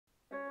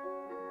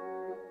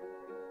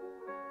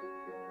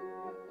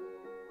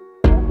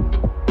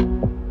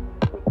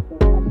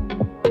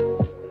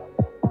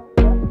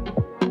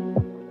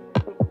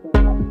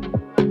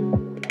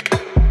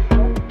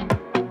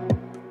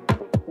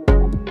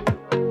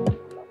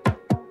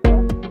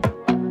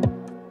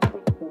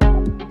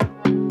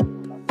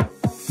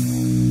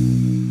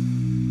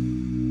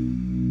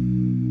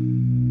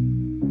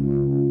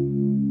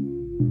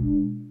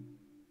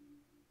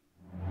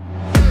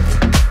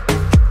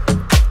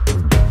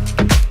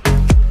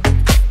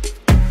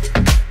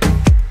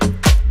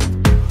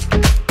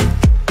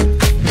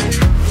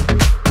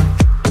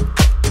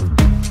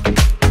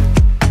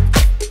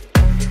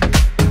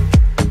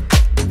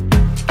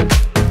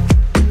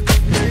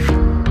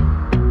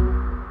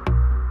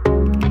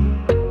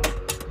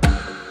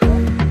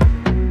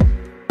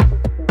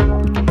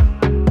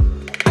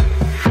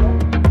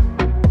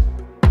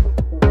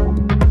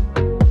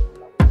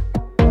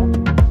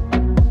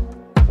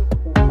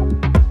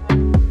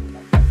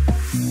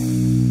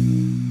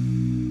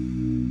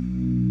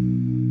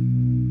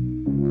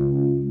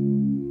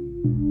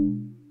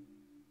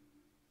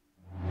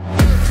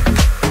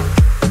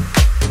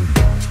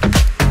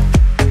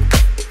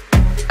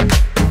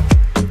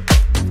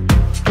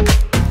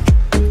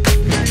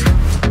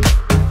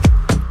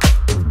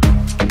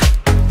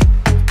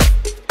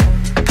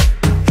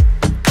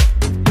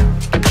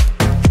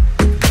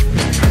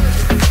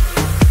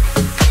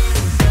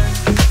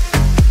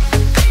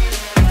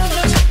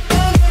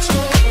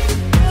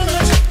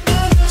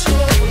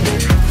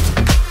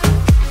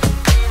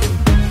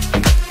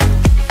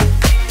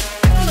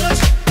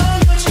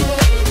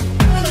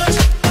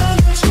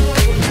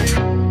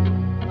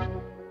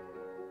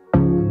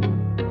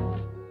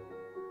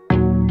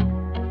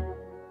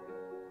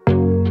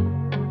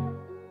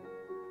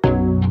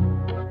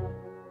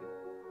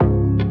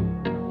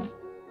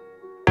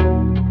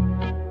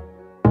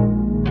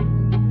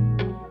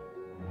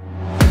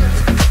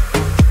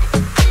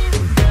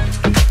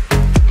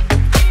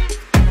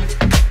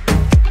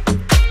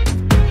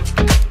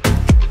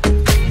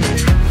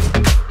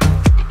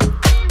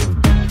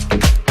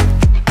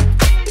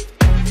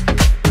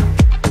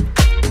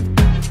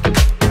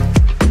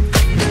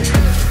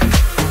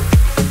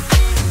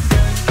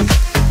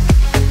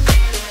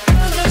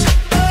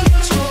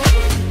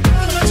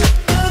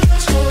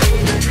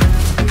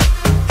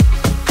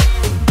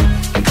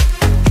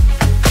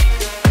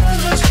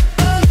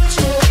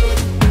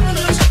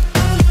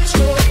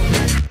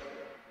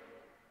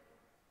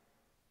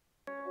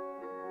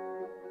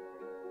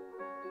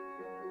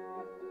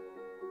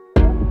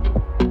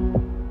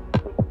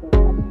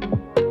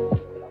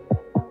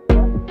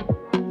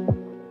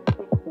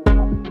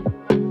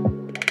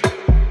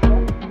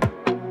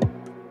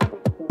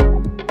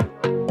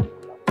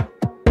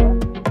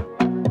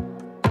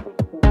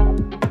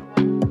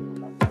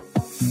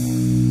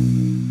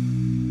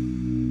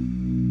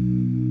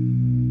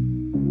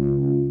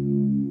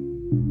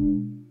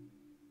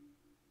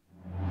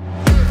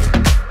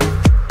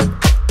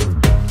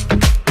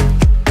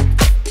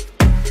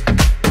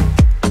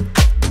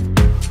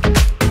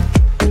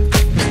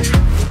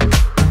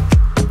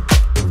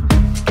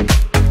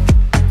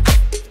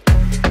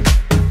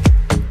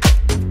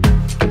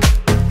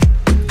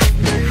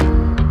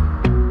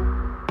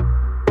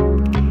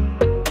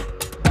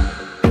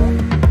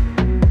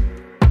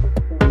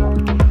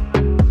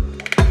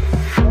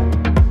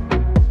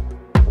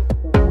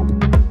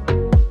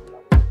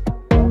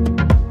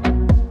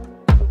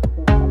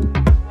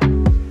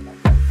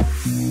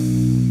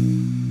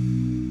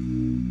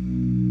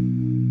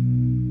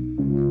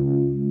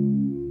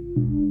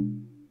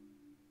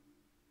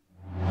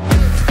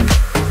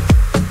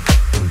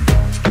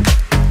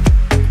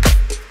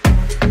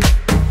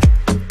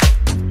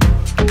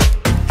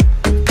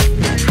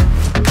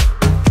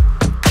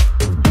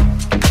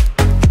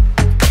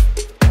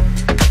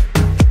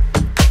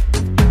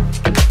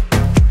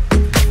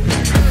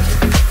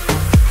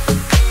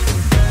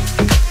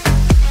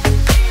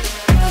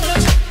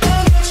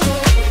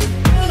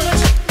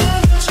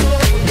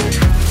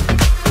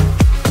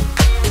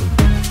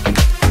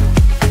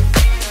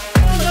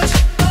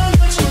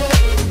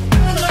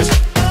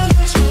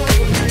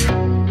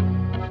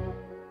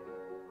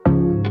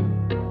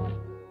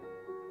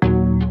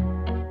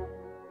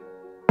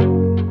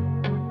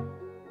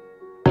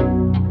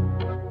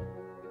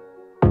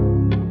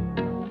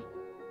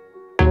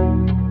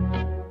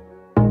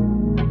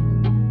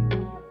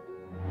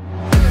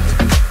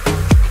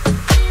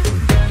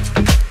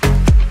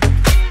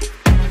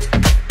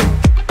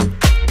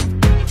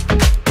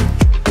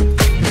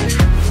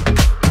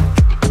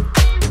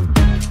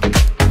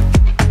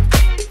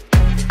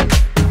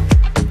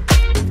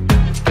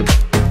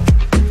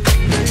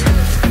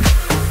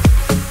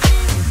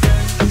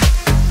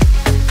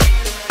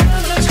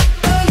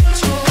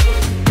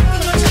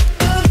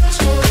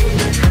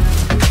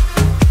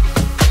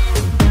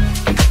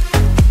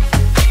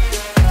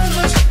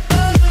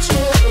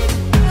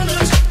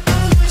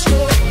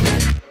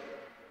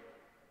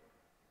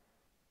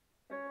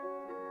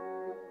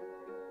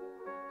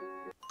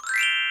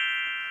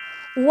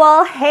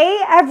Well, hey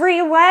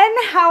everyone,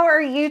 how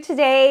are you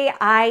today?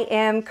 I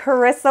am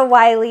Carissa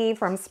Wiley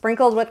from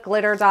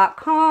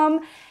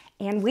sprinkledwithglitter.com,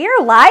 and we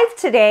are live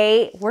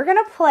today. We're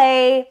gonna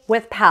play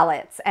with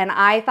palettes, and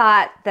I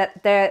thought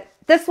that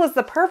this was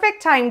the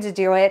perfect time to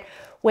do it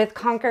with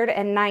Concord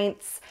and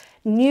Ninth's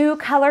new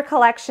color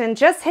collection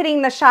just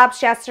hitting the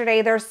shops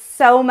yesterday. There's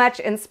so much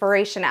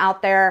inspiration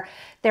out there.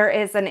 There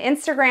is an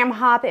Instagram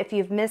hop if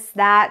you've missed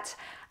that.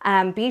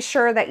 Be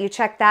sure that you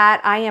check that.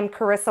 I am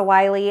Carissa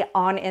Wiley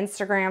on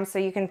Instagram, so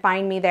you can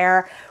find me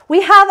there.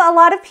 We have a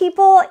lot of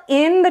people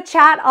in the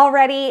chat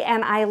already,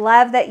 and I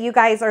love that you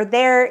guys are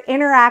there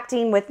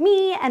interacting with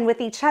me and with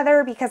each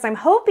other, because I'm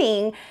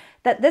hoping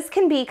that this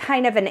can be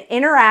kind of an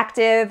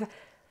interactive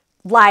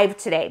live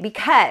today,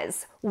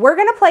 because we're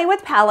gonna play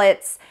with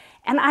palettes,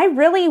 and I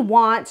really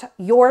want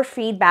your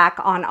feedback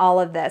on all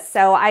of this.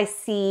 So I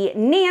see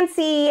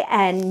Nancy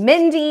and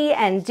Mindy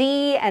and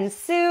Dee and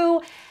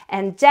Sue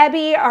and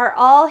Debbie are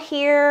all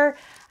here.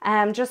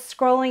 Just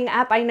scrolling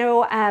up, I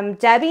know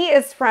Debbie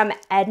is from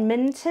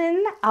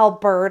Edmonton,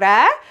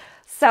 Alberta.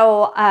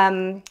 So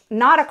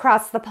not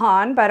across the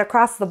pond, but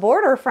across the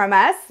border from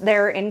us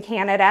there in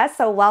Canada.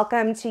 So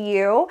welcome to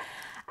you.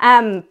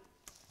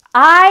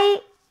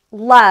 I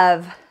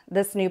love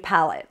this new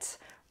palette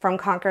from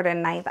Concord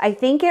and Ninth. I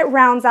think it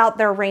rounds out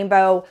their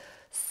rainbow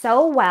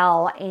so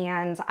well,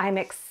 and I'm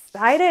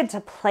excited to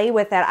play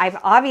with it. I've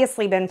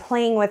obviously been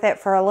playing with it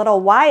for a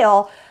little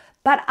while,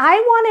 but I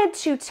wanted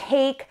to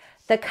take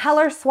the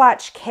color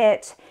swatch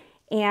kit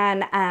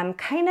and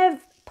kind of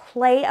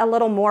play a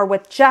little more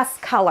with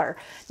just color.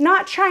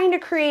 Not trying to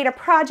create a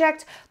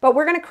project, but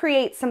we're gonna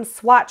create some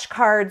swatch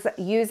cards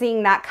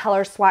using that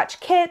color swatch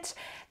kit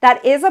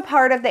that is a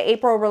part of the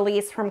April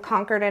release from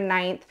Concord and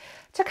Ninth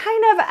to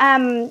kind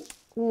of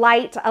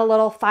light a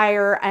little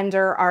fire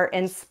under our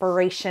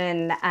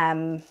inspiration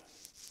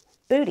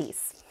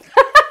booties.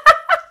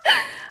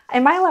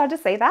 Am I allowed to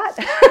say that?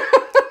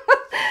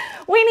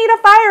 We need a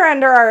fire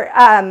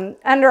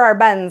under our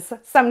buns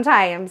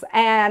sometimes,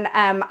 and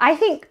I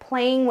think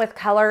playing with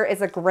color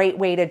is a great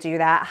way to do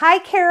that. Hi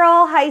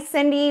Carol, hi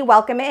Cindy,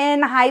 welcome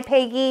in. Hi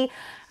Peggy.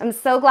 I'm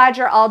so glad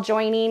you're all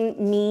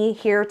joining me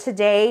here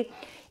today.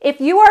 If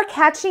you are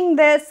catching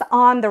this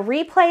on the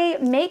replay,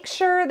 make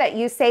sure that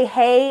you say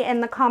hey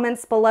in the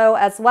comments below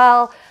as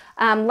well.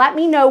 Let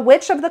me know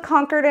which of the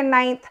Concord and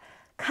Ninth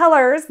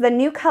colors, the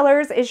new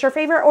colors, is your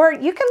favorite, or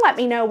you can let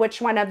me know which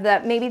one of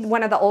the, maybe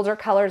one of the older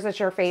colors is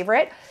your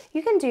favorite.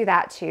 You can do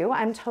that too.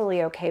 I'm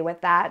totally okay with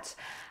that.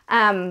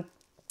 But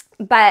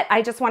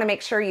I just want to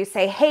make sure you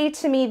say hey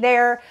to me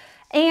there.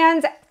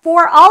 And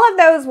for all of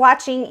those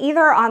watching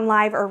either on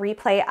live or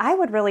replay, I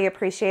would really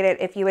appreciate it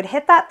if you would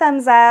hit that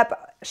thumbs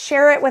up,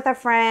 share it with a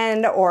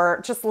friend, or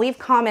just leave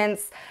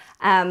comments.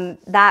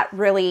 That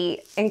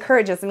really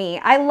encourages me.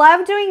 I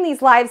love doing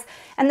these lives.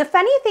 And the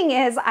funny thing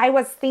is, I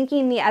was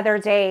thinking the other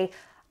day,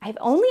 I've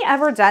only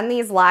ever done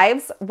these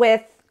lives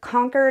with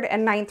Concord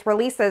and Ninth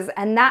releases,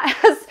 and that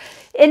has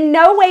in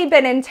no way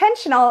been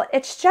intentional.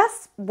 It's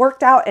just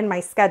worked out in my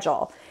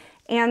schedule.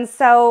 And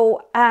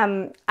so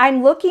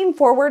I'm looking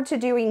forward to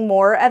doing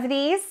more of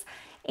these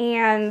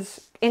and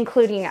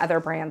including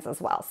other brands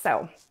as well.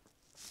 So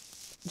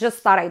just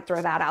thought I'd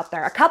throw that out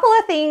there. A couple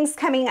of things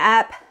coming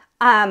up.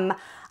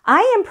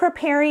 I am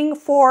preparing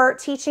for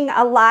teaching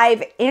a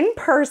live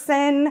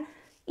in-person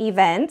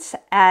event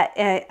at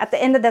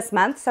the end of this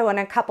month, so in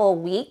a couple of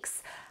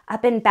weeks,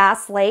 up in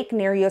Bass Lake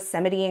near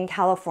Yosemite in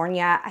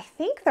California. I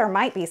think there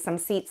might be some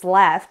seats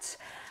left.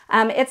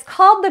 It's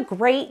called the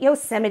Great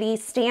Yosemite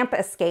Stamp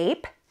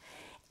Escape,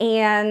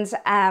 and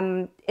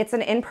it's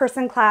an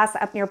in-person class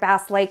up near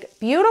Bass Lake.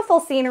 Beautiful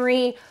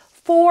scenery,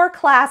 4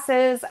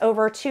 classes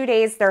over 2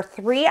 days. They're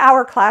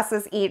 3-hour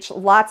classes each,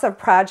 lots of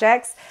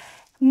projects.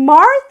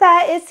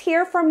 Martha is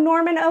here from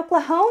Norman,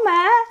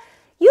 Oklahoma.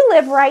 You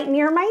live right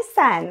near my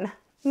son.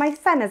 My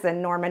son is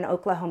in Norman,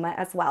 Oklahoma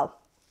as well.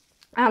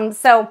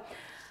 So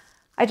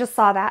I just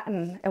saw that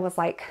and it was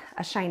like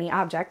a shiny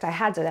object. I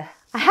had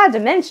to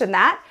mention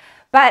that.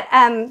 But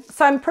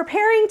so I'm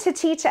preparing to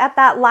teach at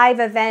that live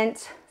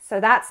event. So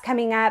that's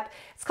coming up.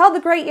 It's called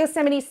the Great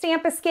Yosemite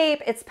Stamp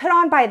Escape. It's put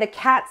on by the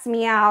Cat's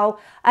Meow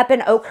up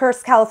in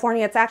Oakhurst,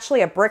 California. It's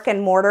actually a brick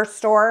and mortar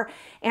store.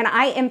 And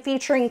I am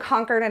featuring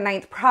Concord and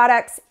Ninth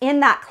products in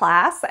that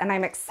class. And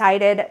I'm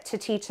excited to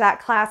teach that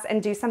class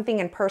and do something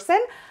in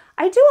person.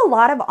 I do a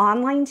lot of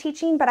online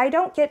teaching, but I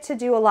don't get to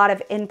do a lot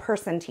of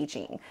in-person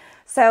teaching.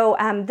 So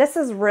this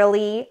is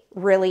really,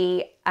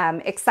 really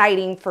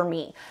exciting for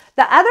me.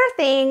 The other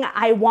thing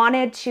I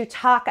wanted to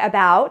talk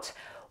about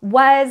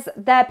was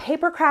the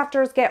Paper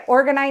Crafters Get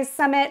Organized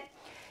Summit.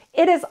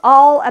 It is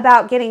all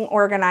about getting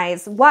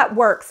organized, what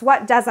works,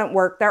 what doesn't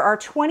work. There are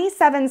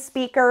 27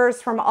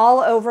 speakers from all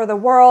over the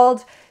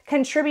world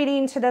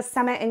contributing to this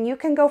summit, and you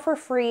can go for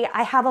free.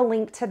 I have a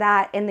link to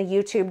that in the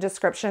YouTube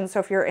description, so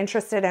if you're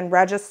interested in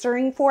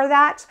registering for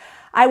that,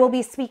 I will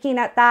be speaking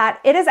at that.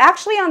 It is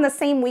actually on the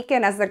same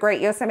weekend as the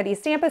Great Yosemite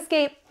Stamp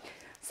Escape,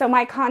 so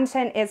my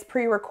content is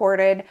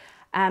pre-recorded,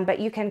 but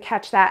you can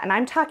catch that. And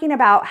I'm talking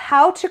about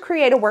how to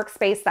create a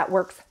workspace that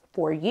works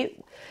for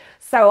you.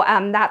 So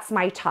that's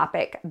my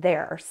topic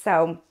there.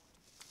 So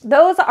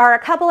those are a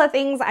couple of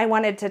things I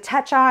wanted to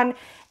touch on.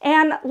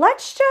 And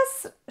let's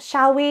just,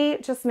 shall we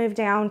just move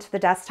down to the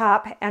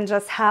desktop and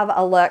just have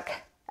a look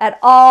at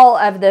all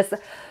of this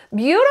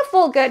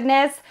beautiful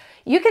goodness.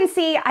 You can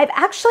see I've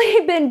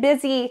actually been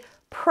busy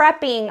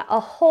prepping a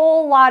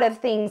whole lot of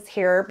things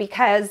here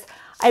because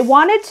I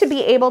wanted to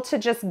be able to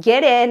just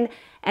get in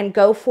and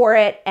go for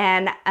it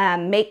and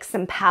make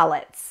some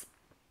palettes,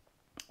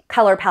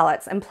 color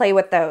palettes, and play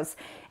with those.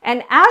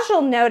 And as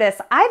you'll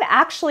notice, I've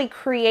actually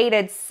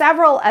created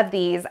several of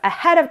these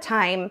ahead of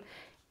time.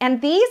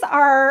 And these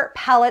are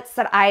palettes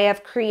that I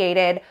have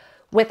created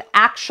with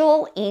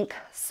actual ink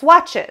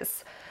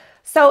swatches.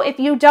 So if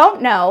you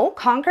don't know,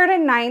 Concord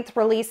and 9th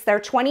released their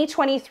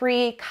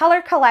 2023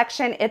 color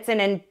collection. It's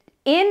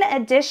in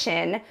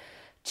addition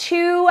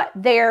to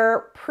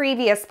their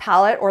previous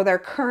palette or their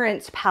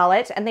current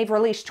palette, and they've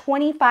released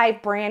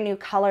 25 brand new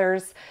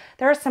colors.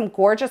 There are some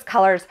gorgeous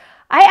colors.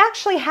 I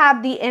actually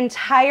have the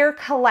entire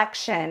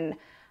collection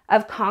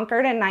of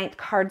Concord and 9th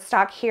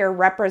cardstock here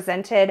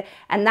represented,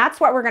 and that's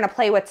what we're going to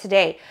play with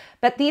today.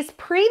 But these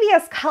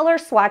previous color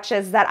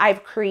swatches that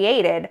I've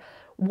created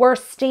were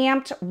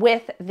stamped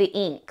with the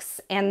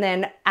inks and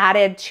then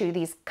added to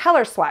these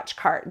color swatch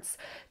cards.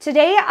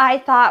 Today, I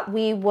thought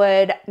we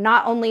would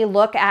not only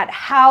look at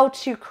how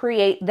to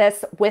create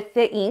this with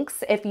the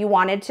inks if you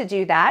wanted to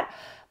do that,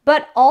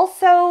 but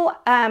also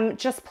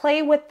just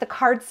play with the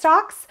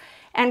cardstocks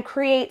and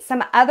create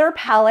some other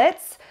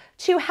palettes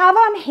to have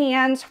on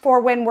hand for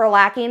when we're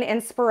lacking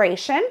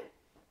inspiration.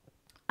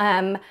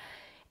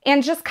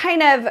 And just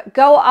kind of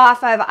go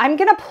off of, I'm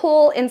gonna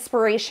pull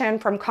inspiration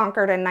from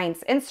Concord and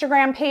 9th's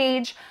Instagram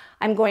page.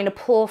 I'm going to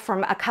pull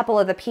from a couple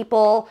of the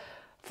people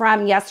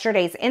from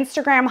yesterday's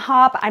Instagram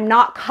hop. I'm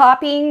not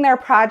copying their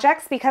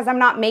projects because I'm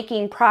not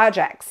making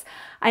projects.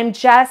 I'm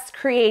just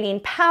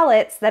creating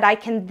palettes that I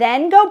can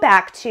then go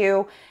back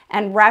to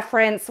and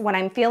reference when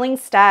I'm feeling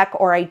stuck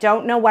or I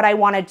don't know what I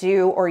want to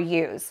do or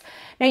use.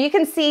 Now you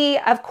can see,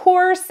 of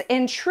course,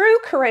 in true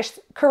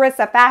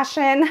Carissa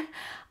fashion,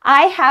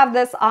 I have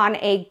this on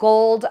a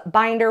gold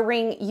binder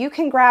ring. You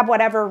can grab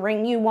whatever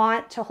ring you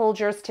want to hold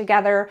yours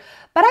together,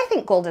 but I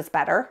think gold is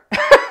better.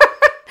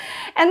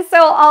 And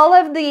so all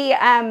of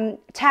the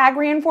tag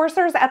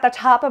reinforcers at the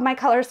top of my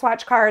color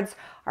swatch cards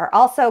are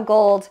also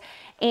gold.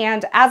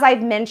 And as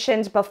I've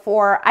mentioned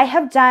before, I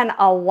have done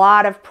a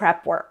lot of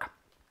prep work.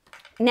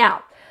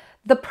 Now,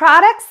 the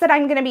products that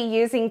I'm going to be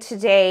using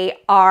today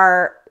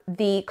are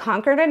the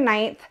Concord and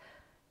 9th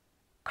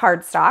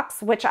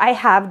cardstocks, which I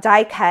have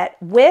die cut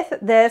with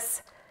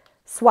this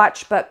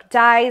swatch book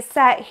die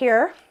set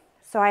here.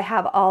 So I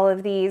have all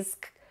of these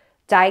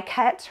die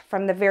cut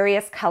from the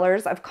various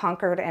colors of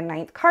Concord and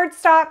 9th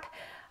cardstock.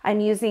 I'm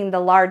using the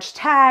large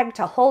tag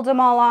to hold them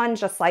all on,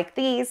 just like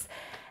these.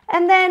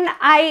 And then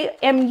I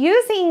am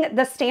using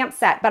the stamp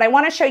set, but I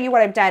want to show you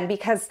what I've done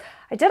because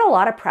I did a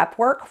lot of prep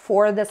work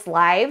for this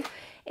live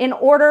in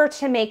order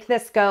to make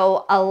this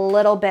go a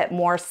little bit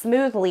more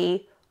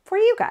smoothly for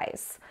you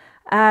guys.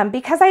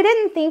 Because I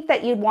didn't think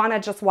that you'd want to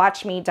just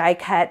watch me die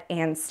cut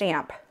and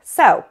stamp.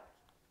 So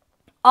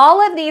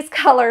all of these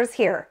colors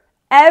here,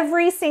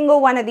 every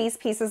single one of these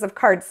pieces of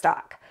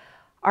cardstock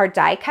are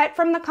die cut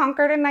from the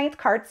Concord and 9th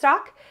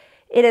cardstock.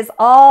 It is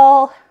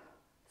all,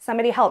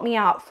 somebody help me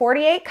out,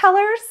 48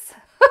 colors,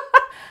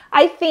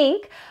 I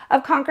think,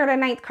 of Concord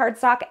and 9th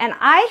cardstock. And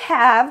I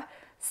have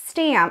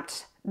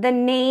stamped the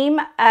name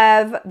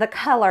of the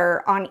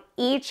color on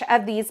each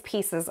of these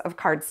pieces of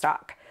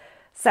cardstock.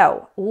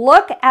 So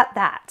look at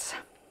that.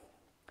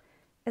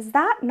 Is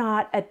that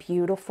not a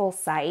beautiful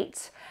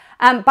sight?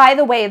 By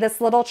the way,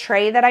 this little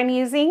tray that I'm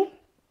using,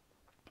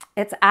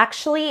 it's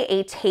actually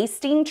a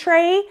tasting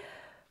tray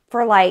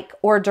for like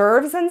hors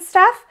d'oeuvres and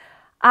stuff.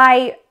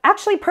 I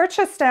actually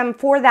purchased them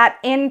for that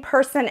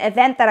in-person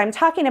event that I'm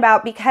talking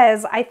about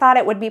because I thought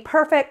it would be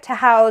perfect to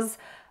house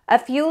a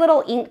few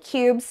little ink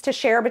cubes to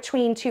share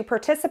between two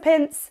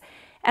participants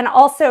and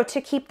also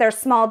to keep their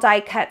small die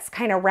cuts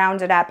kind of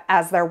rounded up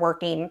as they're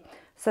working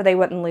so they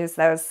wouldn't lose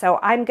those. So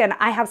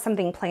I have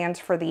something planned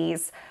for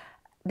these.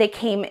 They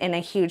came in a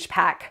huge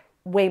pack,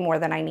 way more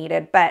than I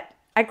needed, but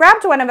I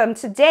grabbed one of them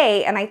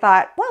today and I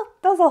thought, well,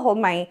 those will hold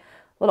my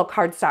little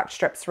cardstock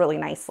strips really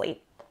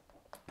nicely.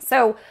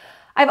 So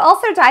I've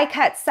also die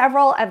cut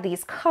several of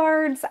these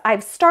cards.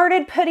 I've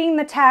started putting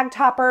the tag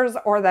toppers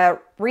or the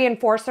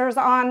reinforcers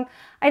on.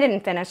 I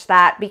didn't finish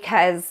that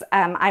because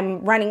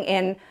I'm running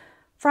in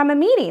from a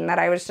meeting that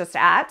I was just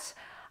at.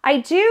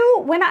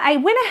 When I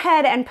went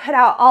ahead and put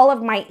out all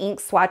of my ink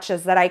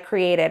swatches that I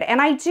created,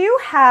 and I do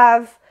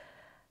have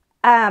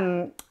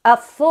a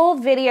full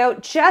video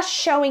just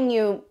showing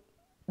you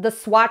the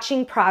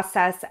swatching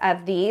process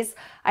of these.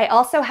 I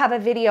also have a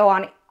video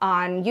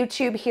on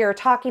YouTube here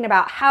talking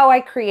about how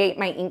I create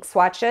my ink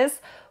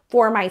swatches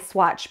for my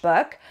swatch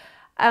book.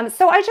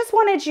 So I just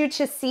wanted you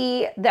to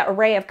see the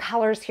array of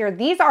colors here.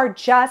 These are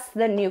just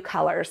the new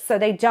colors, so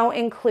they don't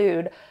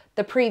include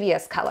the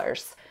previous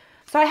colors.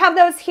 So I have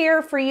those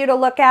here for you to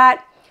look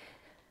at.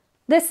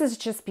 This is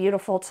just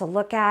beautiful to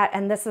look at,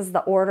 and this is the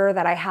order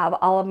that I have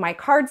all of my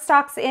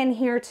cardstocks in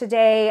here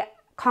today.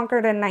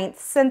 Concord and 9th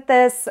sent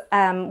this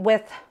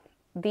with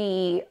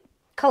the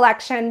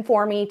collection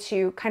for me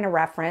to kind of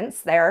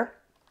reference there.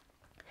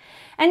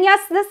 And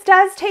yes, this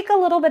does take a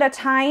little bit of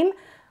time,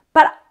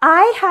 but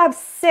I have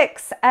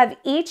 6 of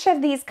each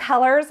of these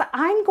colors.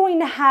 I'm going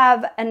to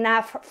have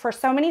enough for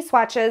so many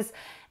swatches,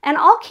 and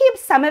I'll keep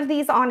some of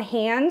these on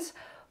hand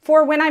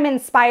for when I'm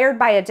inspired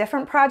by a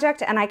different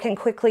project and I can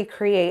quickly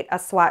create a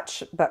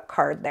swatch book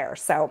card there.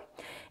 So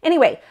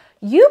anyway,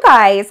 you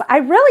guys, I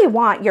really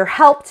want your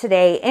help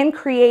today in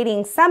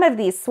creating some of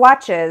these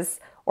swatches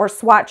or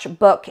swatch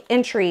book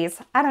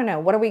entries. I don't know,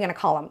 what are we gonna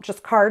call them?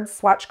 Just cards,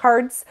 swatch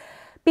cards?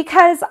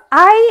 Because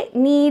I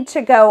need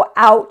to go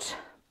out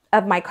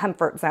of my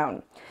comfort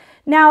zone.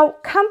 Now,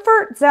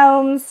 comfort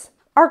zones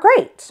are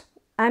great.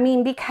 I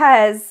mean,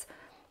 because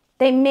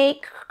they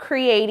make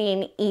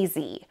creating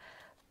easy.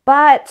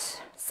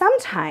 But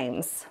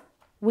sometimes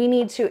we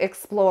need to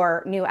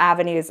explore new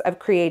avenues of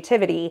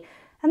creativity,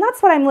 and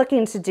that's what I'm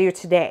looking to do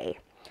today.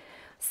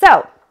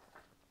 So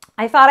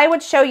I thought I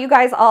would show you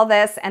guys all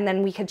this, and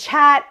then we could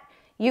chat.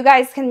 You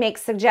guys can make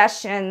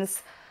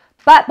suggestions.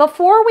 But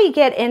before we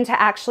get into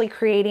actually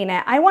creating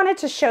it, I wanted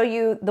to show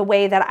you the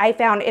way that I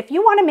found if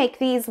you want to make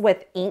these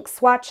with ink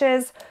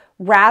swatches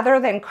rather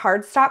than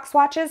cardstock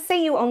swatches.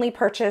 Say you only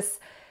purchase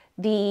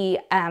the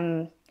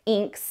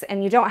inks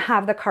and you don't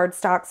have the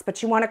cardstocks,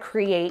 but you want to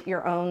create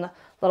your own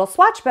little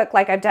swatch book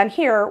like I've done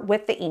here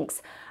with the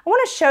inks. I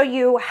want to show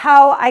you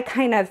how I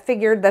kind of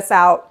figured this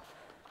out,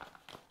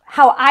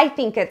 how I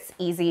think it's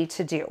easy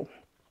to do.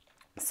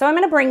 So I'm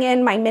going to bring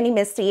in my Mini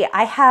Misty.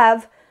 I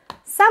have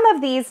some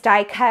of these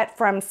die cut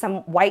from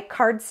some white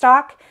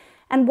cardstock,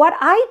 and what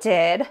I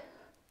did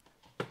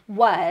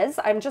was,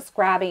 I'm just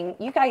grabbing,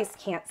 you guys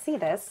can't see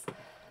this,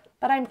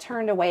 but I'm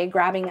turned away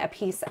grabbing a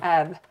piece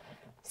of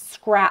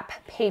scrap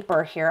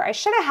paper here. I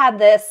should have had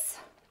this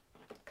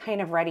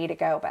kind of ready to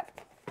go, but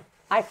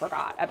I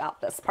forgot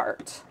about this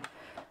part,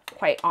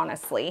 quite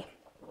honestly.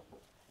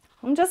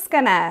 I'm just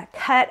gonna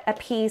cut a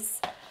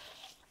piece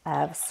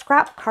of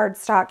scrap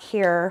cardstock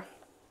here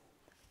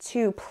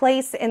to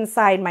place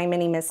inside my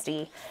Mini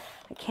Misty.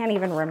 I can't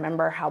even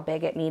remember how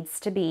big it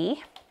needs to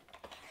be.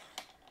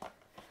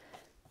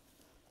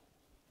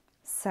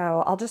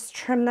 So I'll just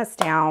trim this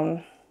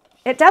down.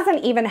 It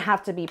doesn't even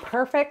have to be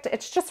perfect.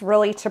 It's just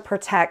really to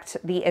protect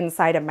the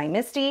inside of my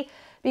Misty,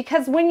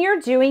 because when you're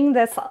doing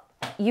this,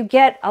 you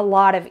get a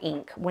lot of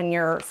ink when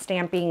you're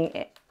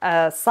stamping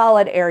a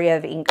solid area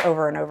of ink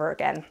over and over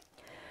again.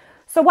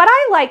 So what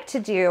I like to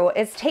do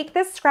is take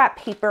this scrap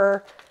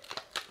paper,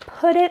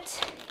 put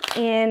it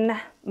in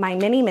my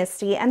Mini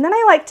Misty, and then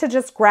I like to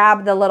just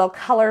grab the little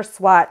color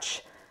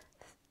swatch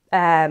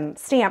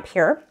stamp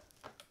here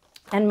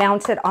and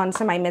mount it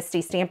onto my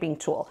Misty stamping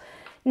tool.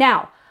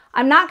 Now,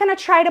 I'm not going to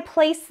try to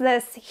place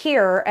this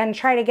here and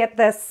try to get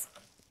this,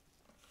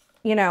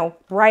 you know,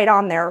 right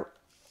on there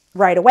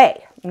right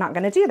away. I'm not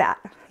going to do that.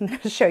 I'm going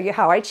to show you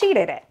how I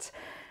cheated it.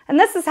 And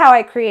this is how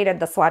I created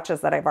the swatches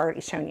that I've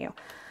already shown you.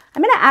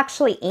 I'm going to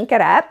actually ink it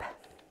up.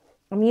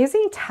 I'm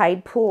using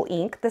Tide Pool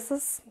ink. This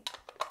is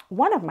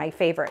one of my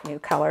favorite new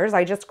colors.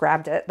 I just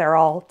grabbed it. They're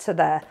all to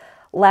the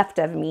left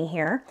of me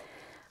here.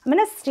 I'm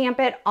going to stamp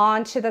it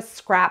onto the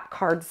scrap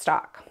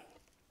cardstock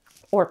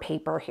or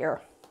paper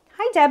here.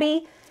 Hi,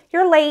 Debbie.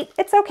 You're late.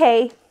 It's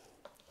okay.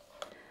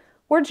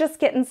 We're just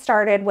getting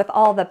started with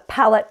all the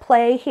palette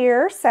play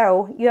here,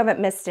 so you haven't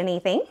missed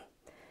anything.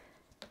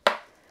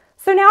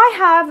 So now I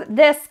have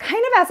this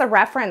kind of as a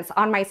reference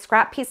on my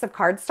scrap piece of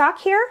cardstock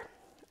here,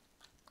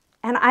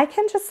 and I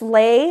can just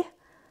lay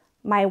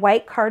my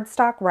white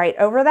cardstock right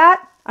over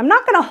that. I'm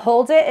not going to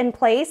hold it in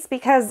place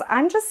because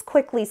I'm just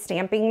quickly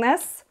stamping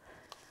this.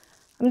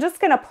 I'm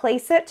just going to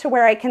place it to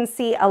where I can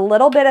see a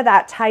little bit of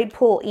that Tide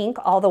Pool ink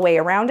all the way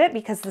around it,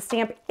 because the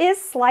stamp is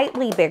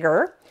slightly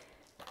bigger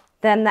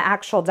than the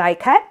actual die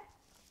cut.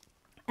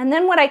 And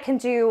then what I can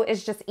do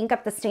is just ink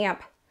up the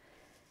stamp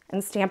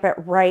and stamp it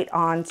right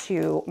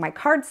onto my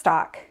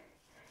cardstock.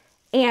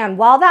 And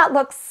while that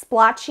looks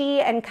splotchy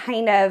and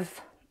kind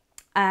of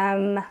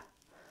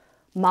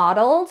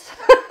modeled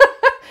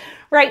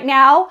right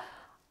now,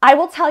 I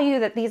will tell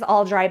you that these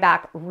all dry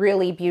back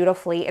really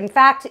beautifully. In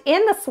fact,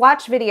 in the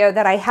swatch video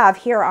that I have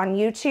here on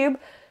YouTube,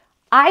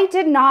 I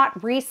did not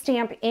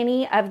restamp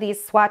any of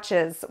these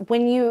swatches.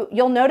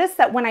 You'll notice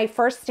that when I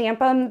first stamp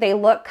them, they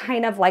look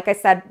kind of, like I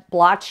said,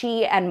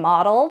 blotchy and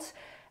mottled.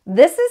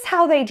 This is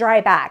how they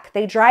dry back.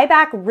 They dry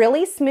back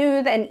really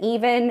smooth and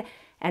even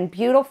and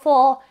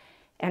beautiful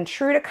and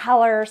true to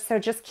color. So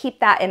just keep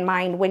that in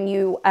mind. When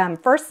you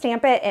first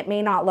stamp it, it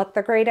may not look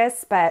the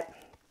greatest, but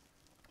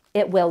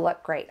it will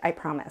look great, I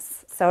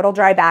promise. So it'll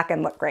dry back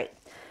and look great.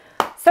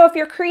 So if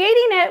you're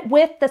creating it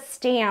with the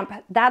stamp,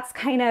 that's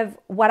kind of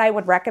what I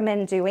would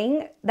recommend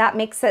doing. That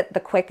makes it the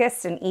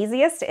quickest and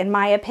easiest, in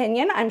my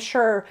opinion. I'm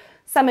sure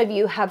some of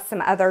you have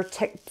some other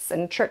tips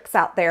and tricks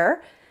out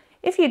there.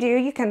 If you do,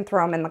 you can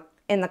throw them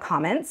in the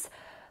comments.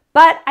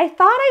 But I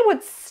thought I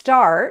would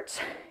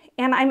start,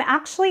 and I'm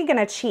actually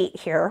gonna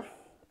cheat here.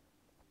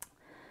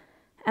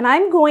 And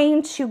I'm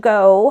going to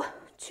go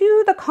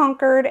to the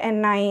Concord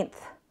and 9th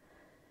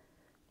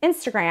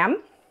Instagram,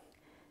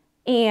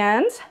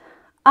 and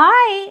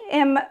I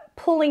am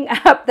pulling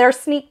up their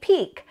sneak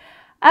peek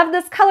of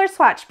this color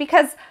swatch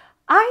because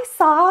I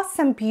saw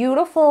some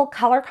beautiful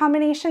color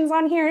combinations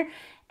on here,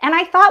 and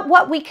I thought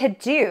what we could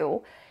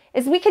do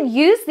is we could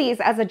use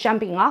these as a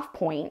jumping off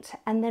point,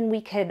 and then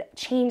we could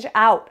change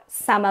out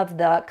some of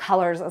the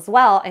colors as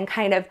well and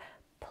kind of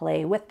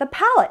play with the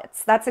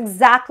palettes. That's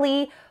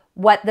exactly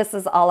what this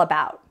is all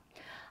about.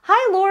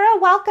 Hi Laura,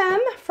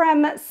 welcome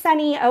from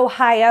sunny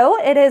Ohio.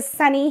 It is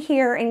sunny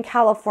here in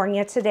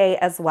California today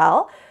as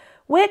well,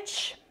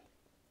 which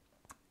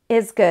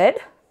is good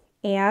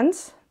and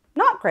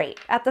not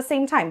great at the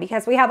same time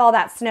because we have all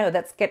that snow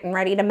that's getting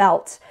ready to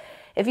melt.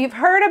 If you've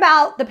heard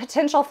about the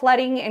potential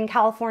flooding in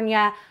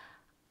California,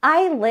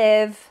 I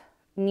live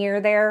near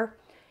there,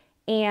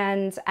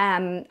 and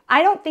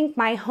I don't think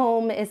my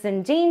home is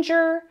in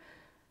danger.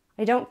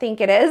 I don't think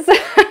it is,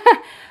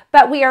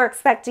 but we are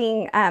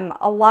expecting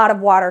a lot of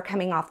water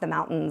coming off the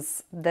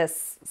mountains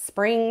this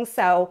spring.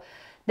 So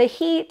the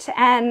heat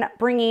and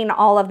bringing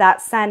all of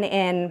that sun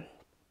in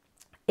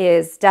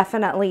is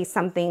definitely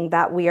something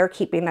that we are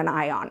keeping an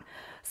eye on.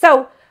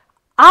 So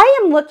I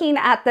am looking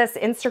at this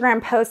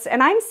Instagram post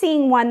and I'm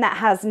seeing one that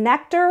has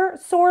nectar,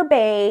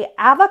 sorbet,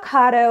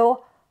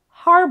 avocado,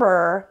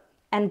 harbor,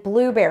 and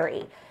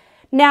blueberry.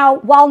 Now,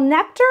 while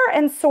nectar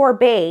and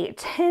sorbet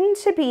tend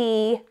to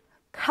be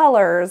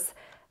colors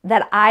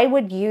that I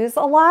would use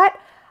a lot,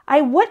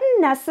 I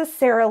wouldn't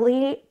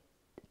necessarily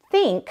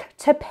think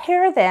to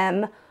pair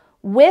them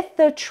with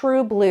the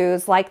true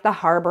blues like the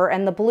harbor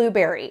and the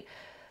blueberry.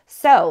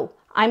 So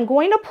I'm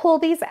going to pull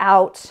these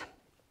out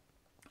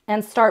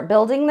and start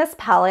building this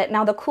palette.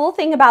 Now, the cool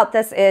thing about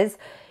this is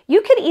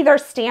you could either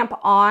stamp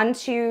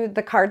onto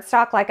the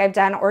cardstock like I've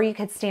done, or you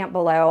could stamp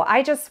below.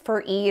 I just,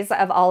 for ease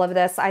of all of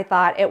this, I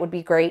thought it would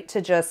be great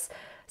to just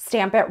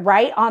stamp it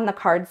right on the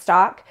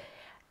cardstock.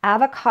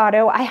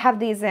 Avocado, I have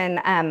these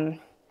in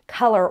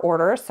color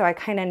order, so I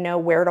kind of know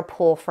where to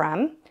pull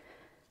from.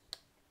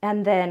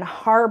 And then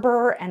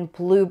harbor and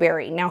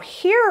blueberry. Now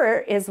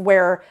here is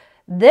where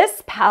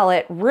this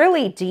palette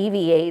really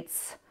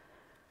deviates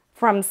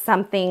from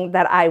something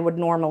that I would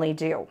normally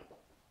do.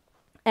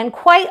 And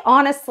quite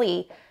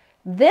honestly,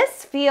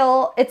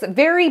 it's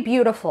very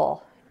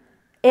beautiful.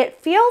 It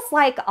feels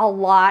like a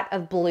lot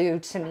of blue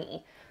to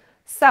me.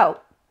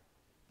 So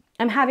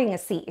I'm having a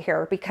seat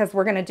here because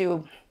we're gonna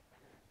do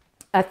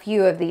a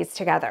few of these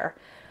together.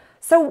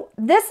 So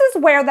this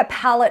is where the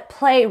palette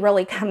play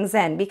really comes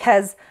in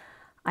because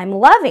I'm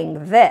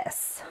loving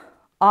this,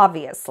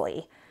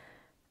 obviously.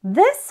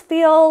 This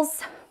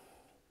feels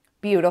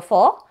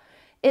beautiful.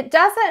 It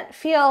doesn't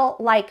feel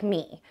like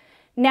me.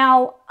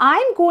 Now,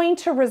 I'm going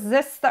to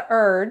resist the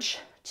urge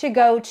to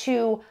go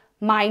to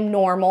my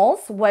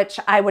normals, which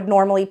I would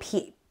normally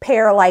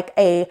pair like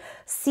a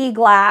sea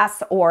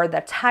glass or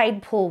the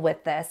Tide Pool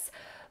with this.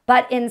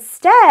 But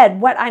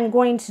instead, what I'm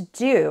going to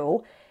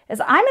do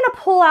is I'm going to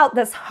pull out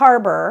this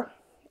harbor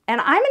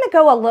and I'm going to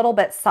go a little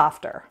bit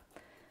softer.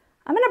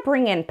 I'm going to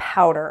bring in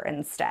powder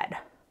instead.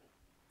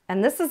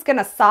 And this is going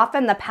to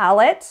soften the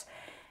palette.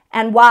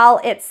 And while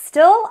it's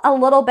still a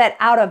little bit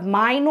out of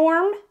my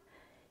norm,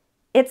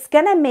 it's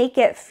going to make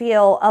it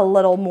feel a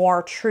little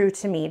more true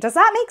to me. Does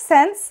that make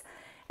sense?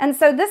 And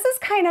so this is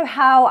kind of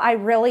how I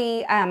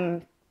really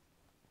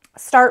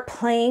start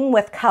playing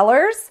with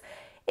colors,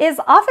 is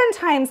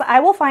oftentimes I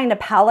will find a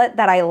palette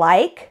that I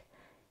like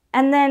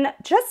and then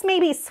just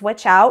maybe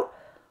switch out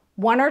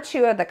one or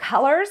two of the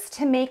colors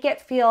to make it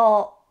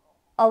feel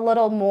a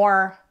little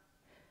more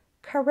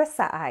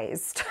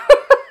Carissa-ized.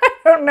 I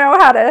don't know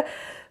how to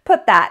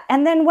put that.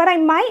 And then what I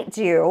might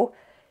do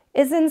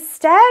is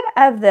instead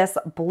of this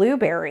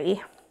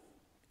blueberry,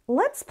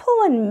 let's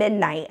pull in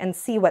Midnight and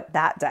see what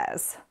that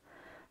does.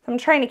 I'm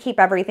trying to keep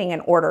everything in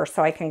order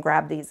so I can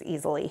grab these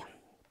easily.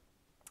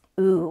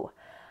 Ooh,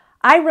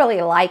 I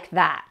really like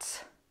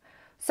that.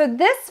 So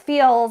this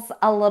feels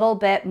a little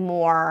bit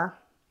more,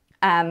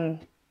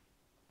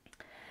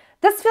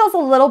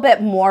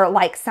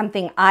 like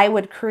something I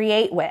would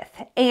create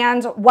with.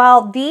 And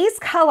while these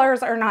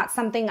colors are not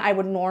something I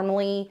would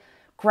normally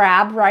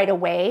grab right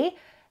away,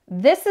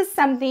 this is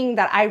something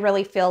that I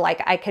really feel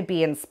like I could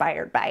be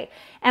inspired by.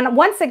 And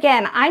once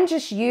again, I'm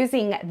just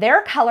using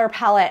their color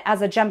palette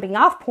as a jumping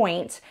off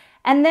point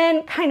and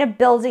then kind of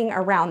building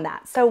around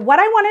that. So what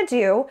I want to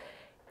do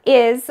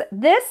is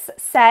this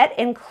set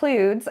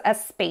includes a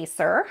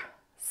spacer.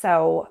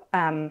 So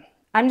I'm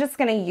just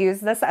going to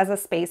use this as a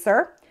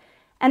spacer.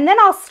 And then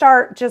I'll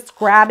start just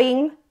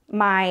grabbing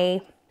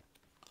my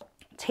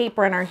tape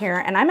runner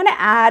here and I'm going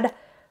to add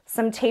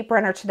some tape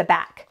runner to the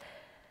back.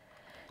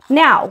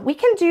 Now, we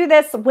can do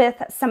this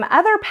with some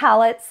other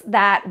palettes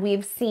that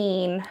we've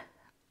seen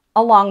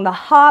along the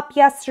hop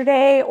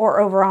yesterday or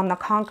over on the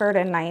Concord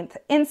and 9th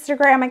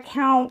Instagram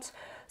account.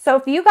 So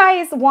if you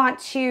guys want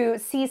to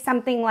see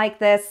something like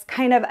this,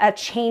 kind of a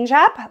change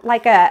up,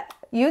 like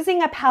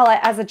using a palette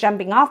as a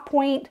jumping off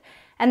point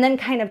and then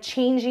kind of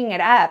changing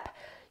it up,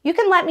 You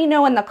can let me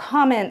know in the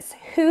comments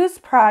whose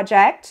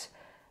project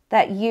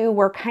that you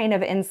were kind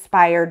of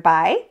inspired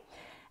by,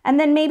 and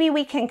then maybe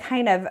we can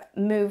kind of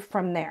move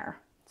from there.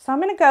 So I'm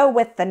going to go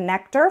with the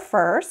Nectar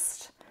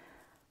first.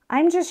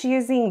 I'm just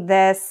using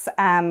this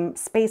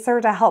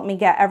spacer to help me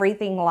get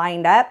everything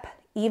lined up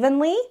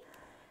evenly,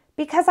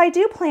 because I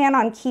do plan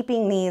on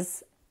keeping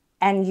these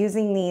and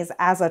using these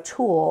as a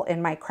tool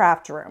in my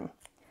craft room.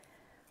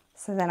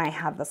 So then I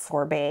have the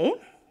Sorbet,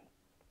 and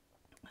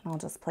I'll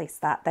just place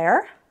that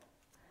there.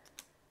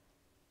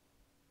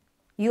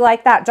 You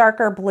like that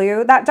darker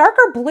blue? That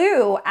darker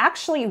blue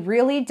actually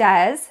really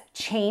does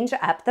change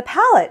up the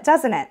palette,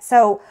 doesn't it?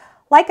 So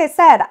like I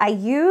said, I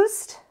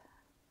used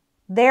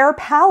their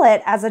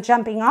palette as a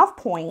jumping off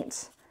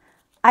point.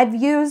 I've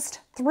used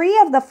 3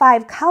 of the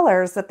 5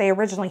 colors that they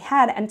originally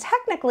had, and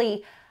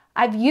technically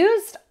I've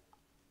used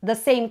the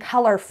same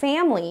color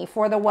family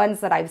for the ones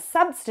that I've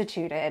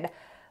substituted,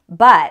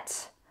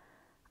 but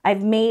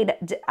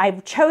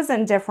I've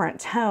chosen different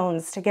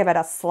tones to give it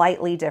a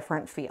slightly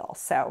different feel.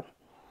 So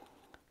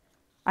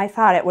I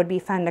thought it would be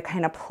fun to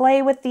kind of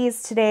play with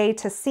these today,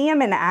 to see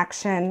them in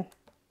action,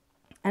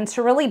 and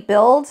to really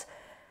build.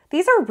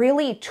 These are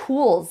really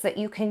tools that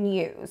you can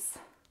use.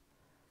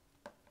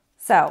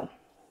 So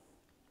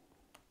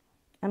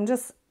I'm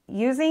just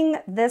using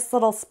this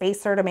little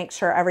spacer to make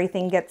sure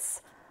everything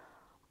gets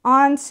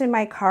onto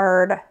my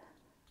card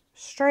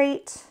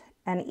straight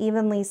and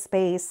evenly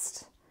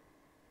spaced.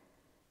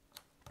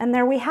 And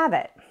there we have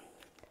it.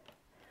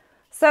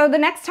 So the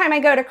next time I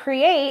go to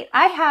create,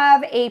 I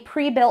have a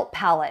pre-built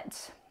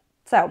palette.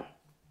 So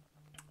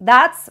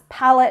that's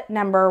palette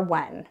number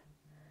 1.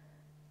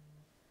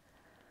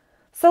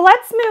 So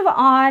let's move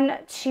on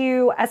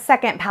to a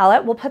second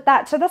palette. We'll put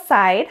that to the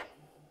side.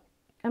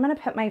 I'm going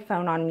to put my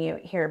phone on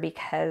mute here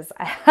because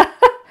I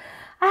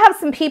have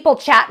some people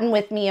chatting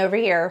with me over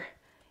here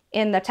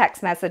in the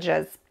text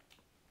messages,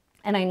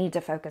 and I need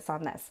to focus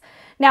on this.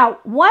 Now,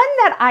 one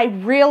that I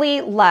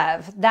really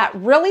love, that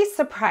really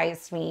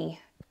surprised me,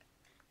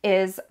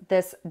 is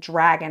this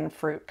dragon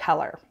fruit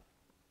color.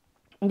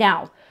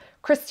 Now,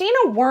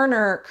 Christina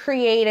Werner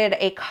created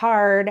a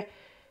card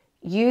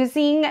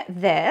using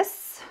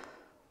this.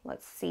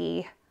 Let's see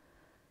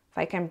if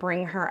I can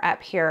bring her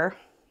up here.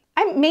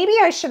 Maybe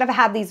I should have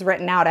had these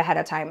written out ahead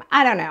of time.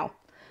 I don't know.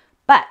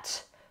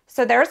 But,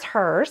 so there's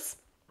hers.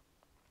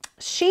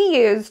 She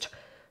used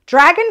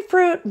Dragon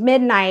Fruit,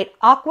 Midnight,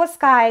 Aqua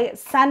Sky,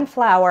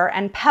 Sunflower,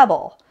 and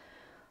Pebble.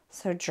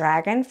 So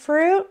Dragon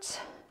Fruit,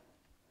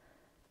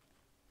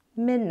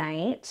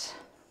 Midnight.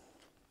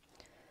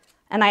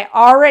 And I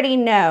already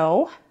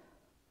know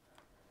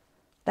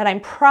that I'm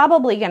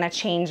probably going to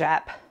change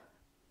up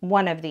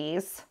one of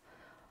these.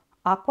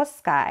 Aqua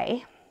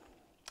Sky.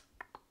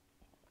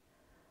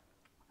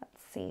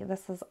 Let's see,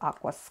 this is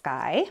Aqua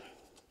Sky.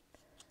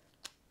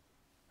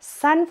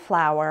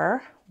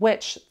 Sunflower,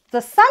 which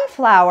the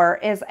Sunflower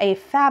is a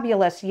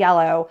fabulous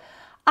yellow.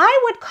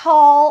 I would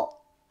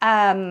call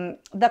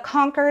the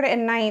Concord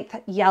and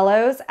 9th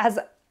yellows, as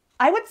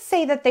I would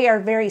say that they are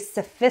very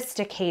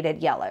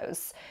sophisticated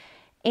yellows.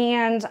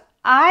 And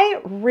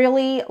I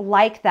really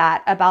like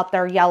that about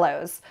their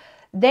yellows.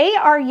 They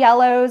are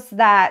yellows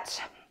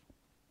that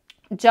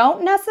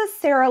don't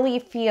necessarily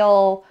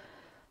feel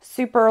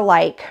super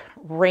like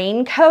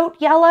raincoat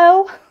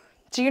yellow.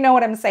 Do you know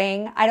what I'm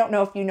saying? I don't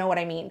know if you know what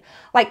I mean.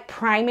 Like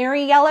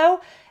primary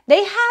yellow.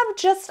 They have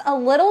just a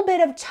little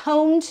bit of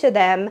tone to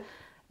them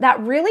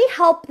that really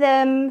help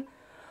them.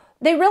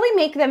 They really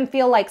make them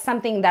feel like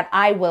something that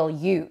I will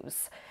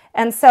use.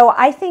 And so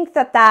I think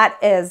that that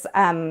is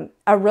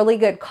a really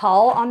good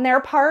call on their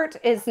part,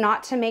 is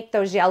not to make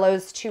those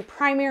yellows too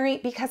primary,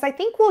 because I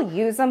think we'll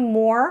use them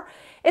more.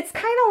 It's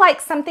kind of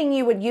like something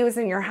you would use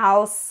in your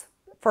house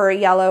for a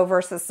yellow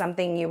versus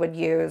something you would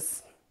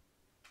use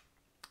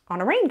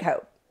on a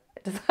raincoat.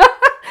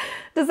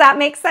 Does that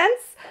make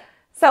sense?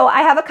 So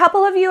I have a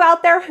couple of you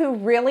out there who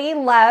really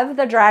love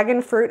the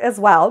dragon fruit as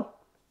well.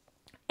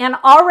 And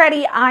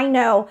already I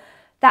know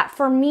that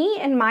for me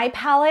in my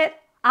palette,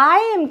 I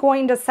am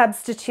going to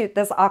substitute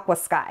this Aqua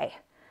Sky.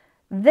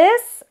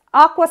 This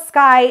Aqua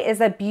Sky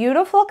is a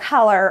beautiful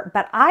color,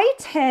 but I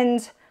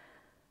tend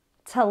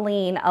to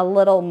lean a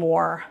little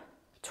more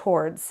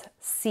towards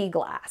sea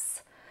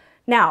glass.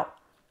 Now,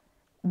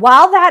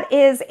 while that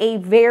is a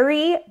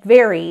very,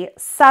 very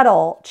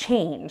subtle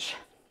change,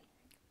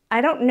 I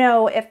don't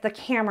know if the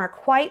camera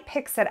quite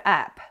picks it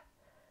up,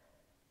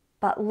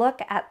 but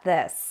look at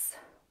this.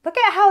 Look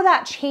at how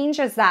that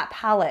changes that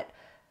palette.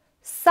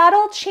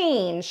 Subtle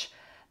change,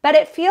 but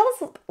it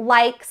feels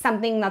like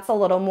something that's a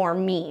little more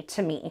me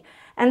to me.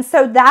 And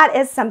so that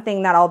is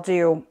something that I'll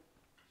do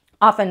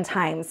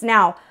oftentimes.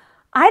 Now,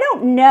 I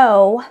don't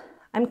know,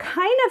 I'm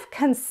kind of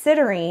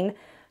considering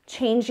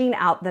changing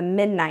out the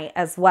Midnight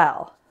as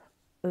well.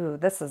 Ooh,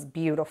 this is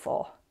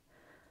beautiful.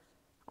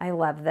 I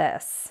love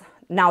this.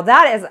 Now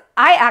that is,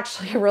 I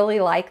actually really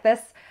like this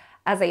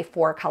as a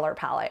 4-color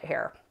palette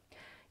here.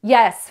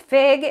 Yes,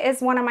 Fig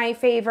is one of my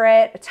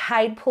favorite.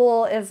 Tide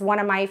Pool is one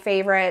of my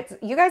favorites.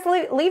 You guys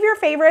leave your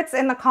favorites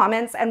in the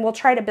comments and we'll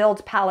try to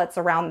build palettes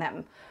around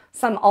them,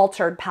 some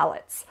altered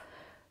palettes.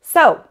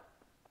 So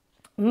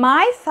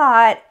my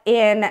thought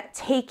in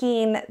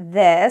taking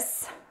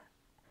this,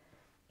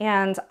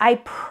 and I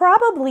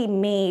probably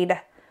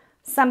made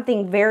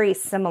something very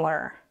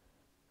similar,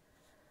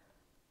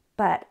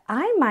 but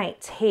I might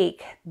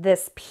take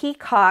this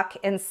Peacock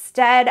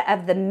instead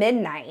of the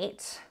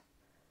Midnight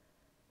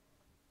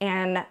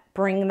and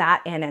bring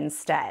that in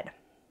instead.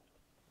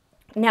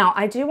 Now,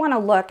 I do want to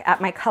look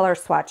at my color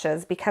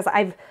swatches because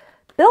I've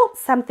built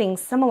something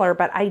similar,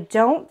 but I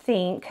don't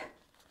think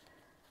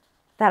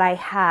that I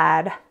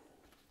had.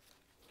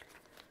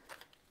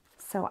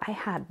 So I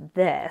had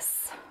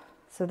this.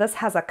 So this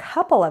has a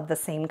couple of the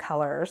same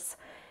colors.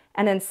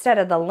 And instead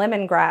of the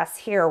lemongrass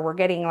here, we're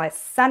getting like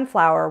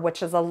sunflower,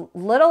 which is a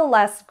little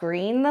less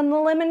green than the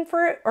lemon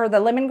fruit or the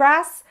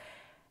lemongrass.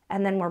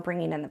 And then we're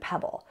bringing in the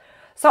pebble.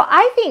 So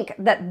I think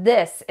that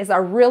this is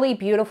a really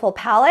beautiful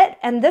palette,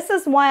 and this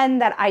is one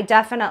that I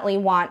definitely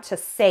want to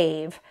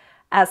save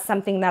as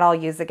something that I'll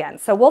use again.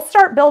 So we'll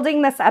start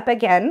building this up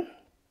again.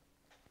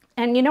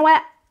 And you know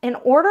what? In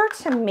order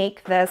to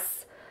make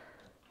this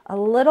a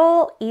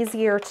little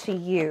easier to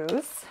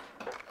use,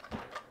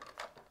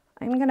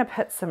 I'm going to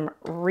put some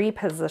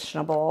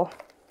repositionable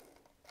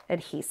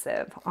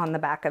adhesive on the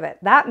back of it.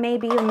 That may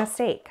be a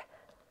mistake.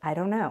 I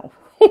don't know.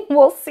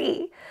 We'll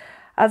see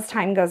as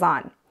time goes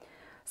on.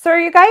 So are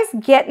you guys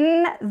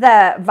getting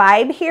the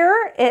vibe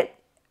here?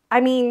 I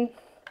mean,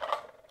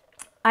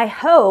 I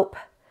hope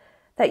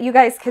that you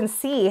guys can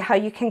see how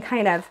you can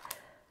kind of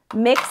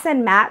mix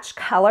and match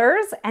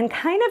colors and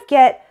kind of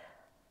get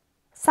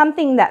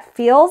something that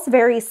feels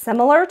very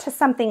similar to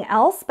something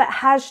else, but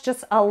has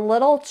just a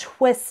little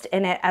twist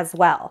in it as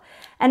well.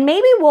 And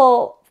maybe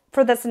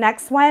for this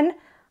next one,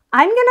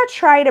 I'm gonna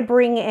try to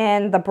bring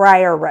in the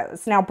Briar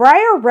Rose. Now,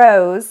 Briar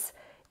Rose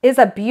is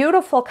a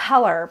beautiful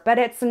color, but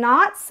it's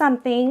not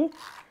something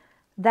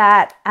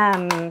that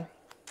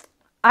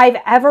I've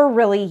ever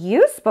really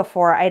used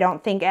before, I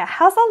don't think. It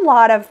has a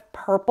lot of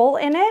purple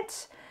in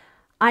it.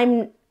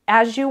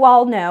 As you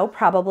all know,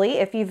 probably,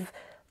 if you've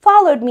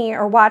followed me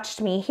or watched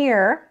me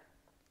here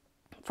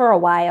for a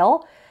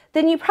while,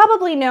 then you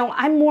probably know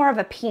I'm more of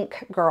a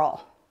pink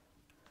girl.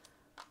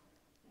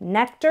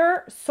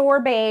 Nectar,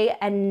 Sorbet,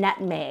 and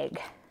Nutmeg.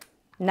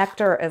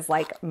 Nectar is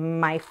like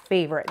my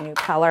favorite new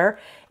color.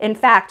 In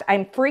fact,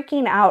 I'm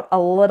freaking out a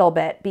little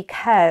bit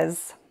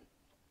because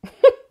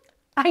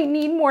I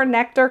need more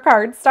Nectar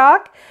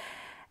cardstock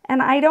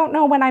and I don't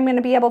know when I'm going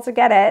to be able to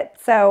get it.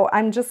 So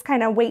I'm just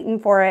kind of waiting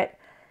for it.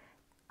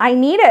 I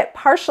need it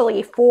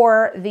partially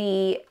for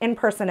the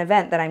in-person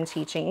event that I'm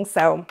teaching.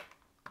 So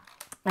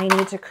I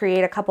need to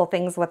create a couple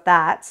things with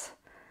that.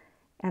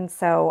 And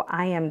so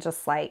I am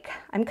just like,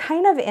 I'm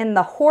kind of in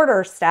the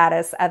hoarder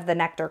status of the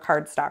Nectar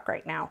cardstock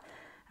right now.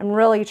 I'm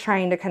really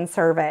trying to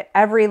conserve it.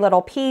 Every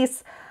little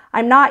piece.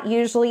 I'm not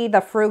usually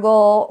the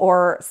frugal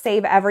or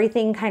save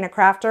everything kind of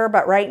crafter,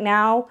 but right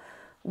now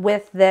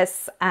with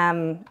this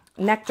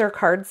Nectar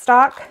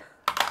cardstock,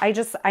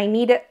 I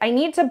need it. I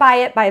need to buy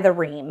it by the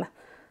ream.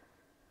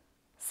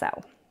 So,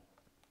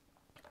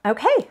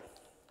 okay.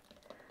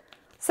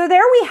 So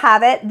there we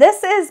have it.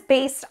 This is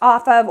based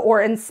off of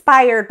or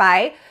inspired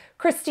by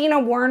Christina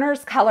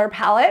Warner's color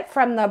palette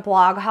from the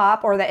blog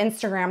hop or the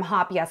Instagram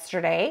hop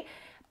yesterday.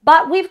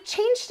 But we've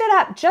changed it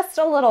up just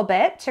a little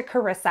bit to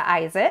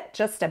Carissa it,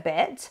 just a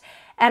bit.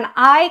 And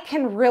I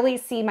can really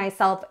see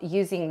myself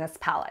using this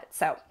palette.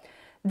 So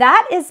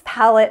that is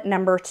palette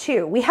number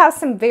 2. We have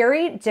some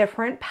very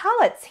different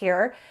palettes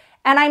here.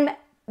 And I'm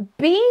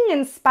being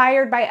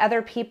inspired by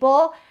other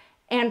people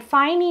and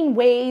finding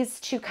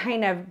ways to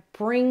kind of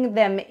bring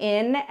them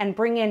in and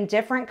bring in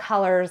different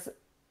colors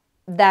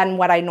than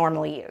what I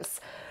normally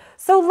use.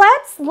 So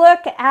let's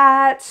look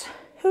at,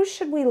 who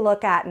should we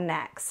look at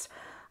next?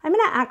 I'm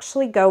going to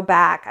actually go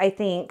back, I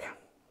think,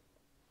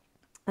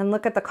 and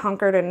look at the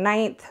Concord and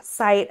 9th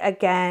site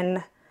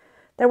again.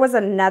 There was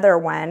another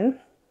one.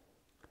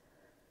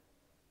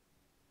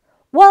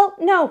 Well,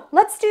 no,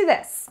 let's do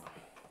this.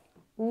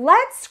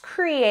 Let's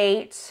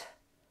create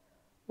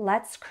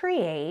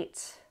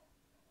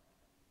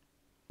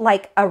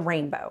like a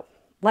rainbow.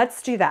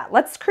 Let's do that.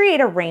 Let's create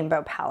a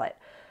rainbow palette.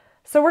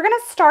 So we're going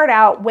to start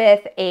out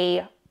with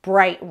a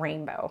bright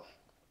rainbow.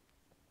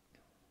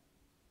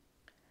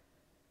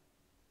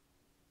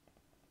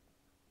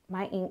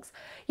 My inks.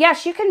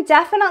 Yes, you can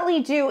definitely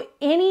do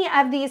any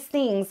of these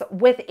things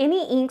with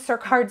any inks or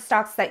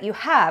cardstocks that you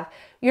have.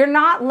 You're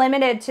not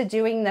limited to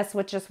doing this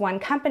with just one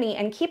company.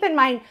 And keep in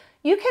mind,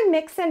 you can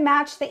mix and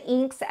match the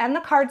inks and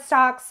the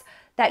cardstocks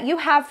that you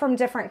have from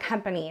different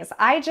companies.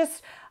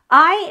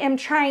 I am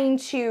trying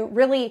to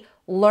really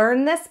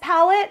learn this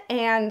palette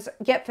and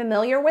get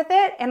familiar with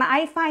it. And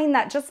I find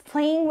that just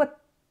playing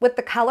with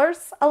the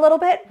colors a little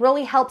bit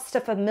really helps to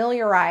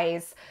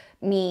familiarize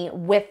me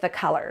with the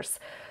colors.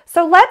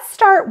 So let's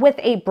start with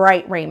a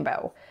bright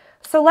rainbow.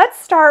 So let's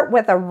start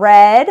with a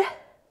red.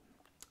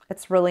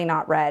 It's really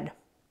not red.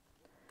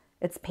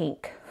 It's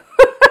pink.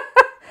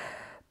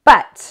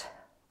 but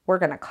we're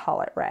going to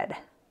call it red.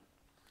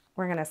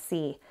 We're going to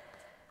see.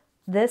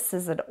 This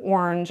is an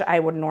orange I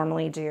would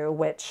normally do,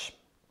 which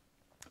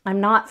I'm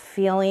not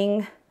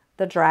feeling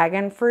the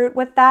dragon fruit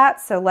with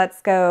that. So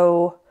let's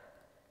go,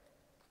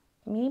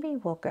 maybe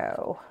we'll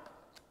go,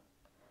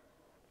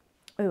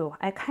 ooh,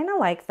 I kind of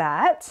like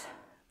that.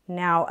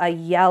 Now a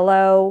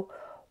yellow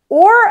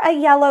or a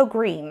yellow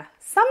green.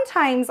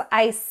 Sometimes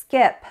I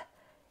skip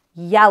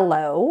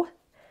yellow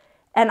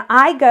and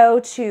I go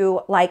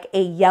to like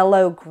a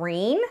yellow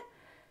green.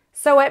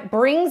 So it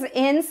brings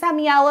in some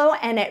yellow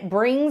and it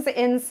brings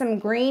in some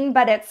green,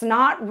 but it's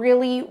not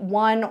really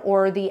one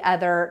or the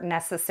other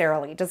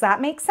necessarily. Does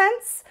that make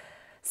sense?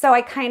 So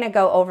I kind of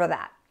go over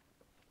that.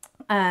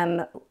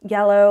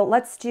 Yellow,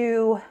 let's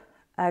do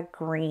a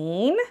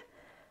green,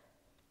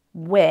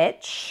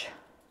 which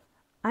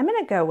I'm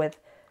going to go with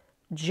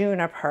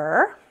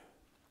juniper.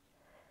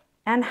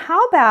 And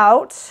how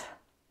about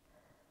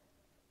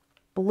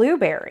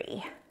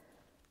blueberry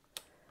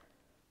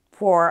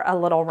for a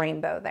little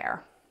rainbow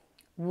there?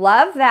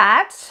 Love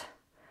that.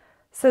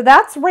 So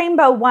that's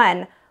rainbow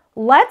one.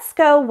 Let's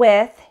go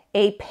with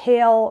a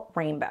pale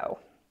rainbow.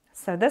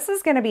 So this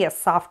is going to be a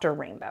softer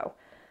rainbow.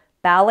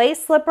 Ballet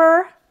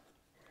slipper,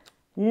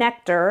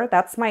 nectar,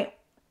 that's my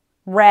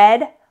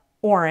red,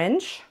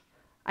 orange.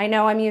 I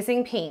know I'm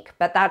using pink,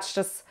 but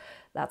that's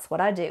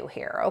what I do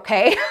here,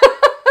 okay?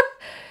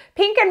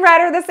 Pink and red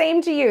are the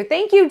same to you.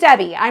 Thank you,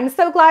 Debbie. I'm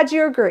so glad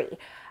you agree.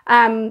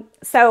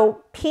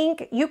 So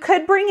pink, you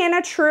could bring in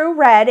a true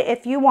red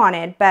if you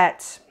wanted,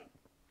 but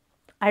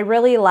I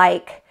really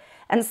like,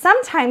 and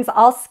sometimes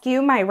I'll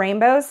skew my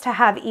rainbows to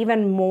have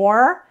even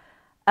more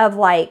of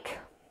like,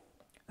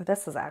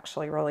 this is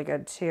actually really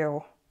good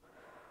too.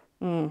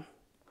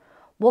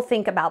 We'll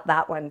think about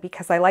that one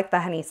because I like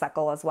the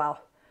honeysuckle as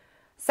well.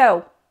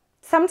 So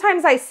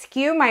sometimes I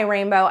skew my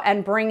rainbow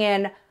and bring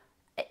in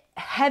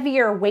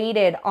heavier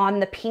weighted on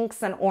the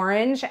pinks and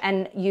orange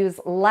and use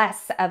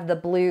less of the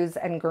blues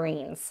and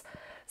greens.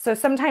 So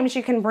sometimes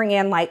you can bring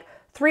in like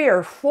 3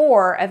 or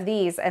 4 of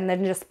these and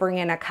then just bring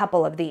in a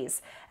couple of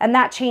these. And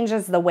that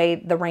changes the way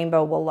the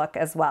rainbow will look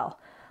as well.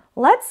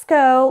 Let's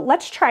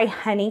try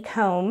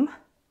honeycomb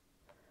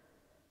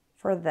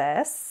for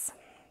this.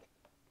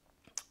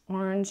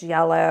 Orange,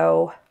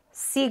 yellow,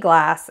 sea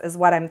glass is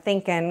what I'm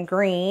thinking,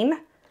 green.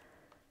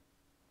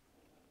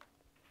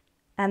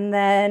 And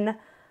then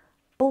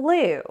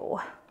blue.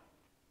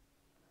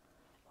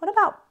 What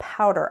about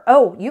powder?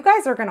 Oh, you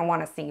guys are going to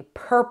want to see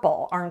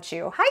purple, aren't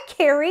you? Hi,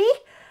 Carrie,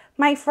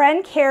 my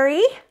friend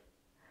Carrie.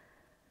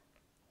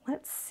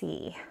 Let's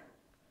see.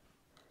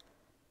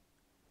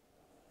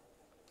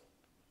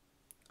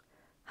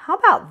 How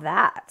about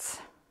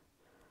that?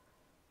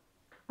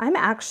 I'm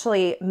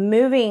actually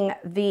moving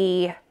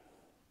the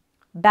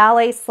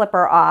ballet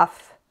slipper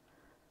off.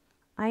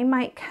 I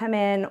might come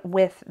in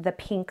with the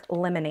pink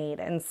lemonade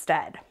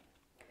instead.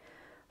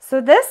 So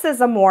this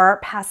is a more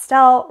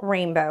pastel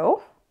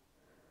rainbow.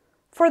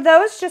 For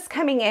those just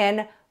coming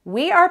in,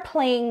 we are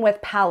playing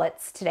with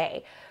palettes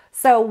today.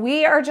 So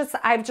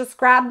I've just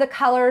grabbed the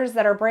colors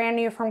that are brand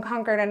new from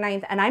Concord and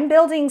 9th, and I'm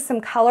building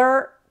some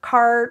color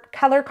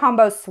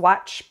combo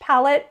swatch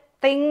palette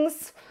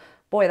things.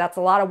 Boy, that's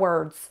a lot of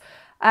words.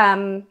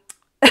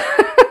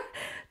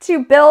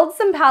 To build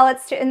some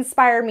palettes to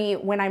inspire me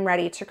when I'm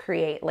ready to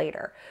create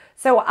later.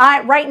 So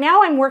right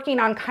now I'm working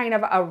on kind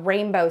of a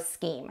rainbow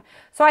scheme.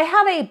 So I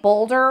have a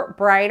bolder,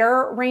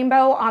 brighter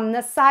rainbow on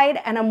this side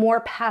and a more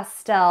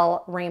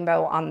pastel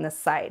rainbow on this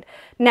side.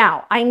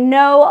 Now, I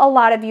know a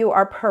lot of you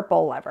are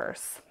purple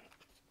lovers.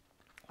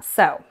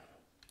 So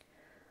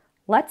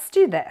let's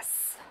do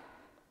this.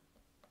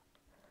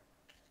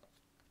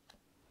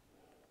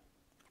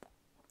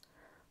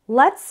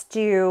 Let's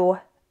do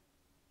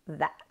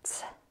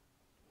that.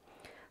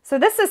 So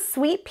this is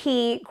sweet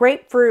pea,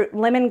 grapefruit,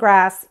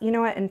 lemongrass. You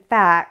know what? In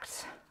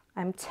fact,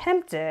 I'm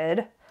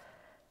tempted.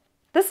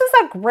 This is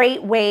a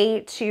great way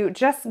to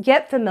just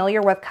get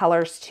familiar with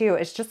colors too,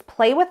 is just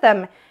play with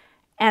them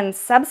and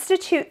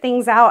substitute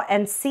things out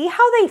and see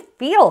how they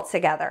feel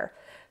together.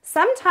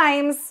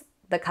 Sometimes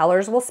the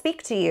colors will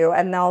speak to you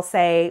and they'll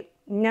say,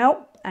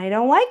 nope, I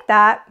don't like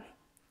that.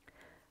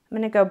 I'm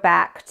going to go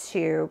back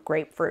to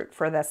grapefruit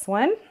for this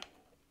one.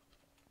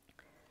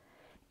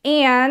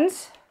 And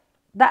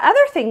the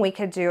other thing we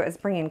could do is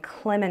bring in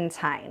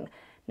clementine.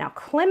 Now,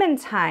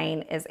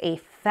 clementine is a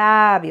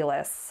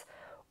fabulous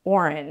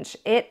orange.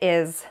 It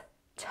is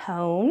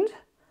toned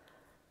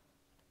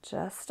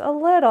just a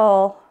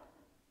little.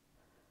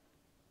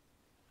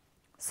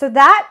 So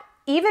that,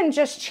 even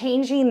just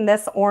changing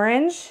this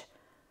orange,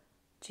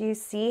 do you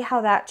see how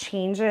that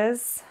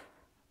changes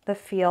the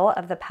feel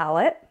of the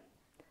palette?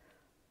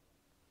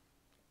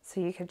 So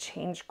you could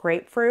change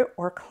grapefruit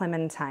or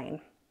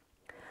clementine.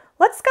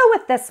 Let's go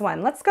with this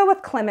one. Let's go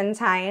with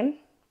clementine.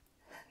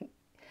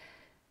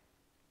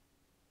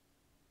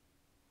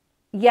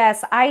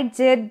 Yes, I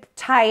did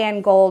tie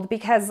in gold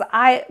because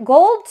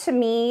gold to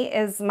me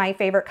is my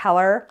favorite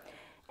color,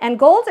 and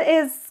gold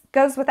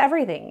goes with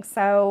everything.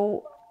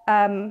 So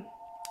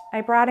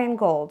I brought in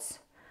gold.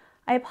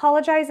 I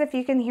apologize if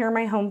you can hear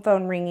my home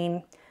phone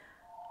ringing.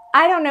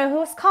 I don't know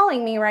who's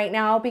calling me right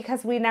now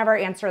because we never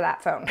answer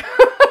that phone.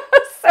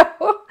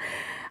 So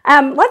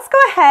let's go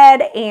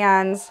ahead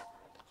and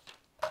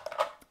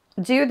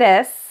do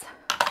this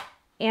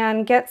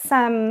and get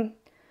some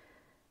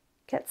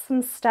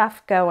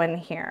stuff going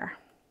here.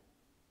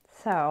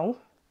 So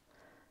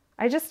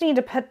I just need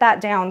to put that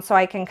down so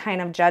I can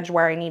kind of judge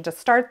where I need to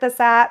start this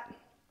at.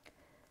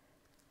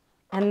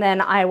 And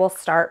then I will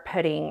start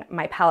putting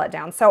my palette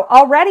down. So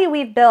already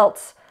we've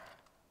built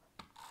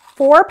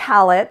 4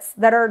 palettes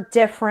that are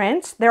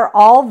different. They're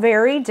all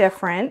very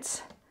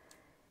different.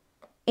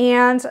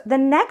 And the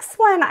next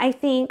one, I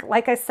think,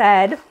 like I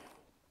said,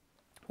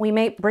 we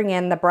may bring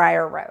in the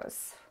Briar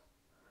Rose.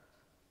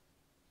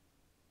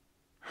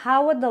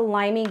 How would the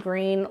limey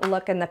green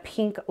look in the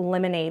pink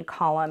lemonade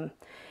column?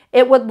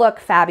 It would look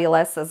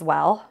fabulous as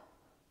well.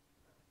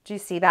 Do you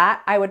see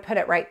that? I would put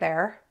it right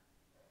there.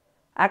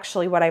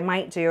 Actually, what I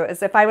might do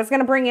is if I was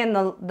going to bring in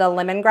the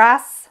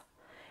lemongrass,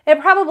 it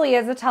probably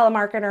is a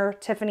telemarketer,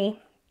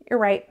 Tiffany. You're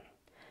right.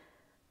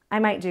 I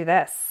might do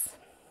this.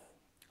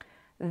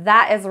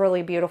 That is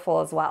really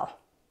beautiful as well.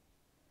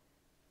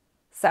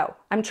 So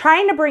I'm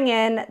trying to bring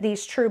in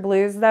these true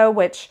blues though,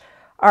 which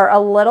are a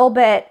little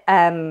bit,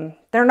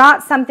 they're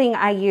not something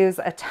I use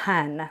a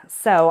ton.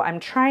 So I'm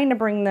trying to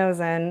bring those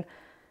in.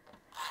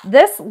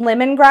 This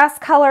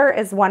lemongrass color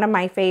is one of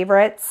my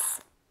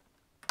favorites.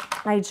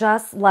 I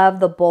just love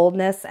the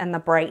boldness and the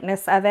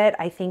brightness of it.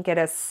 I think it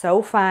is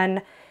so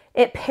fun.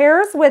 It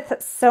pairs with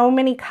so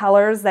many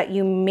colors that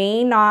you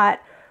may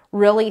not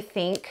really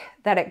think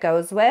that it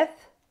goes with.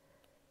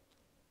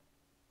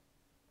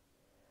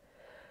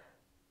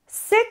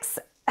 6,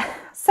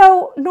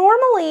 so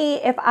normally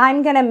if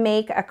I'm gonna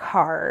make a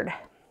card,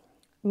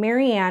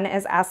 Marianne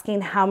is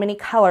asking how many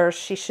colors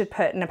she should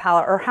put in a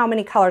palette or how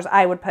many colors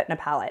I would put in a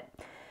palette.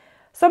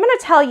 So I'm going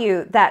to tell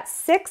you that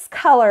 6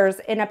 colors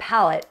in a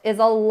palette is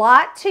a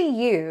lot to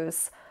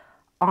use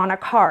on a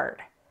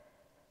card.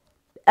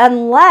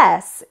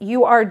 Unless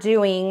you are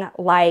doing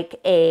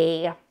like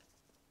a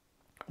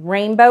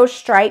rainbow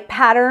stripe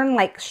pattern,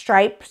 like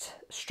strips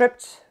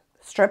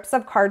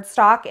of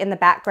cardstock in the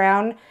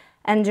background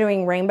and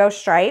doing rainbow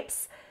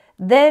stripes,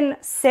 then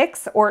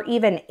 6 or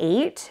even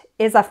 8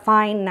 is a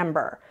fine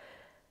number.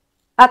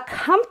 A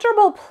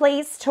comfortable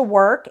place to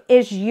work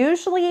is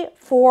usually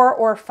 4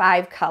 or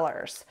 5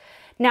 colors.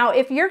 Now,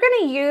 if you're going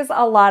to use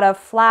a lot of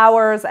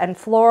flowers and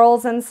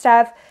florals and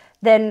stuff,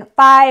 then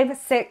 5,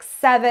 6,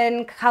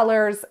 7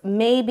 colors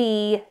may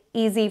be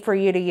easy for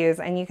you to use.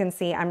 And you can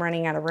see I'm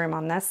running out of room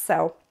on this,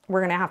 so we're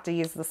going to have to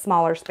use the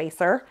smaller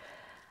spacer.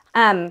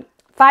 5,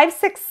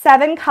 6,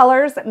 7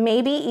 colors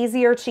may be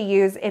easier to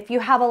use if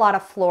you have a lot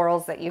of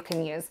florals that you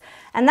can use.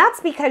 And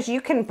that's because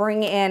you can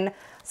bring in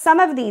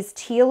some of these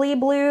tealy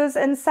blues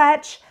and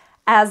such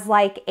as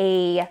like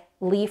a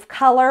leaf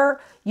color.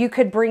 You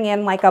could bring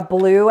in like a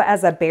blue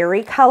as a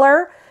berry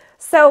color.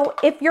 So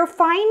if you're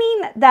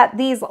finding that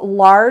these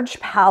large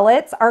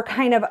palettes are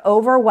kind of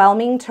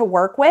overwhelming to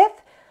work with,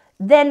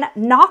 then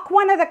knock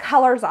one of the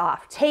colors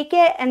off. Take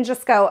it and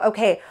just go,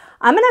 okay,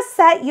 I'm gonna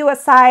set you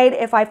aside.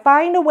 If I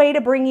find a way to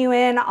bring you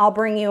in, I'll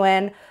bring you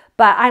in,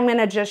 but I'm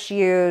gonna just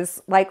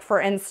use, like for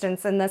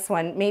instance, in this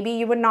one, maybe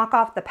you would knock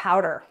off the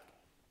powder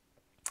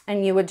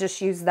and you would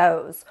just use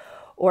those,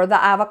 or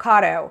the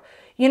avocado.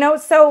 You know,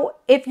 so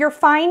if you're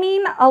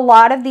finding a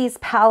lot of these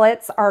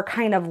palettes are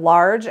kind of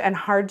large and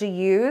hard to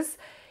use,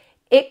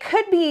 it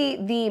could be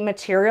the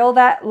material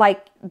that,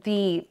 like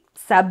the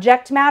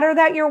subject matter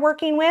that you're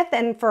working with.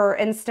 And for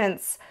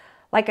instance,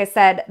 like I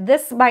said,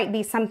 this might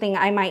be something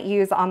I might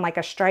use on like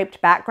a striped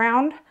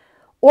background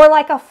or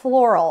like a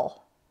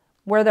floral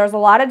where there's a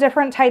lot of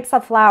different types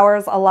of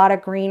flowers, a lot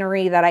of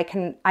greenery that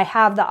I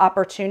have the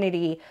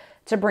opportunity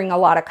to bring a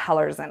lot of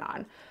colors in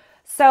on.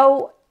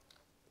 So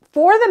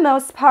for the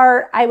most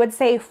part, I would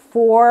say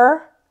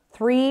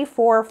 3,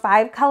 4,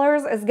 5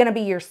 colors is going to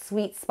be your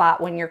sweet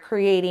spot when you're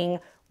creating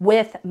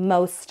with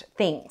most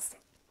things.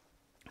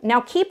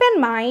 Now keep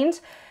in mind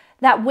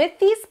that with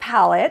these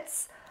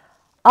palettes,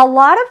 a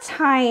lot of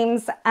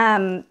times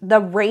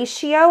the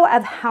ratio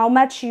of how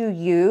much you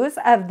use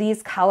of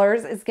these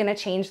colors is going to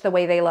change the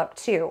way they look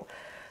too.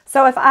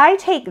 So if I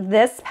take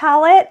this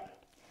palette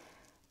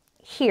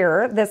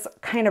here, this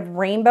kind of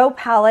rainbow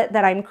palette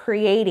that I'm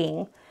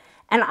creating,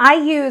 and I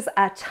use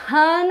a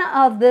ton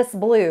of this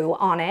blue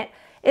on it,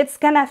 it's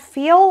gonna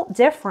feel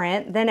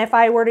different than if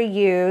I were to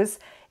use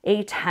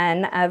a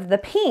ton of the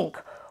pink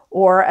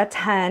or a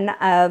ton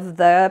of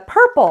the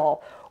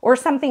purple or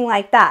something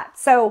like that.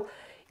 So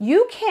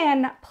you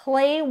can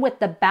play with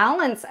the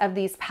balance of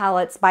these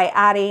palettes by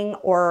adding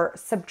or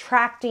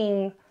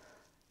subtracting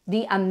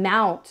the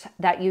amount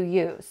that you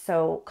use.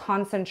 So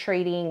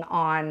concentrating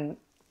on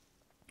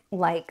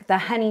like the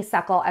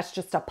honeysuckle as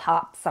just a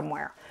pop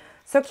somewhere.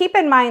 So keep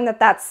in mind that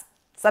that's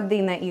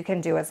something that you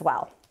can do as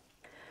well.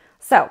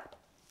 So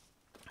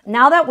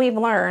now that we've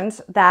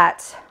learned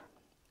that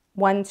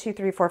 1, 2,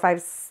 3, 4,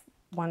 5,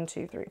 1,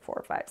 2, 3,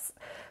 4, 5,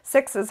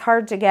 6 is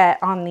hard to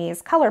get on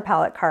these color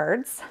palette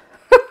cards,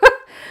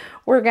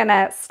 we're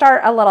gonna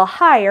start a little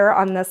higher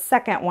on the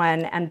second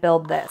one and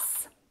build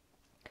this.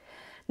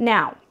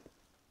 Now,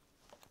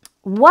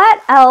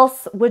 what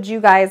else would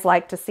you guys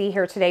like to see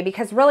here today?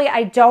 Because really,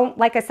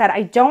 like I said,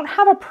 I don't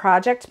have a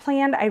project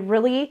planned. I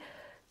really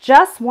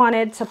just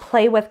wanted to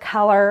play with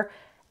color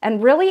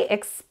and really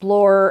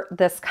explore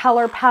this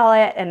color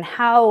palette and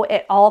how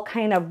it all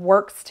kind of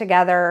works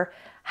together,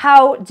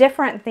 how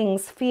different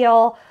things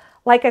feel.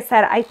 Like I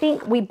said, I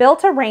think we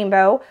built a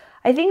rainbow.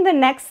 I think the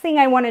next thing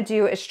I want to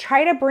do is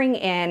try to bring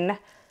in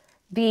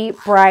the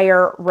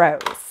Briar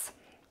Rose.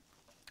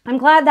 I'm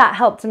glad that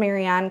helped,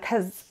 Marianne,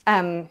 because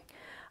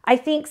I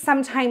think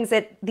sometimes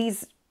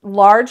these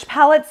large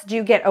palettes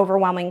do get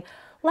overwhelming.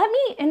 Let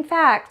me, in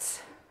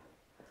fact,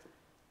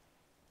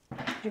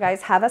 do you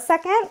guys have a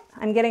second?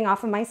 I'm getting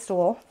off of my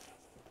stool.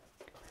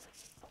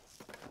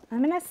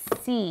 I'm going to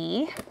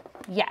see.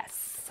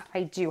 Yes,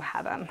 I do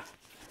have them.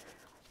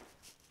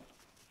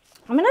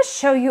 I'm going to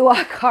show you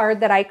a card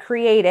that I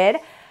created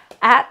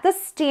at the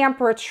stamp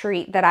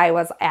retreat that I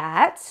was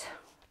at.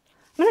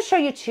 I'm going to show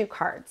you two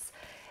cards.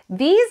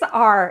 These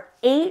are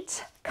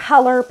 8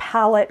 color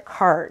palette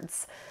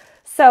cards.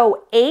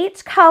 So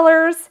 8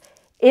 colors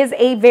is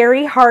a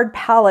very hard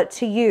palette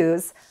to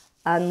use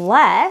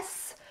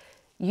unless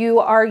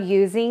you are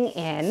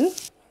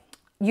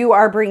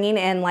bringing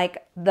in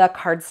like the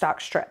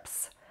cardstock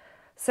strips.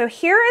 So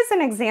here is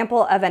an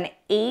example of an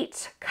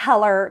 8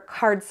 color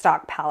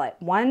cardstock palette.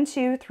 1,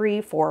 2, 3,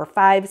 4,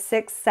 5,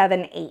 6,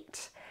 7,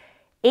 8.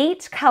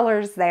 8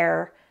 colors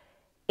there.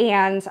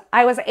 And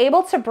I was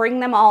able to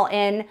bring them all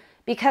in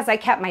because I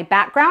kept my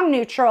background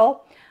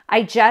neutral.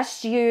 I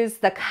just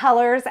used the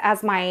colors as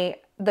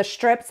the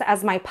strips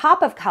as my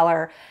pop of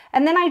color.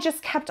 And then I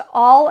just kept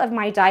all of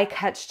my die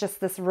cuts just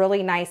this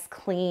really nice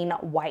clean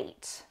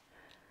white.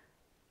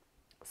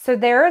 So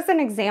there is an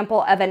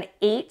example of an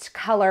 8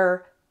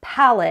 color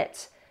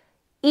palette.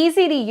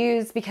 Easy to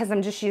use because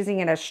I'm just using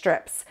it as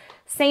strips.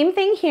 Same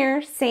thing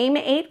here, same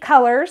 8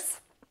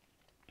 colors.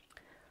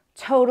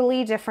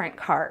 Totally different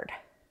card.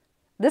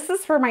 This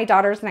is for my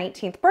daughter's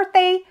 19th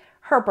birthday.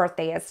 Her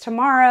birthday is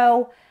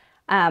tomorrow.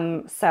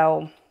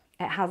 So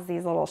it has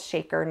these little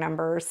shaker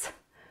numbers.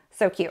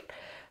 So cute.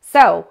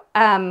 So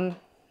I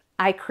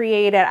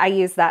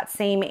used that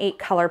same 8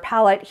 color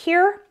palette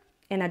here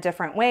in a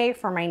different way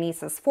for my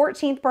niece's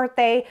 14th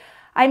birthday.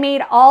 I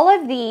made all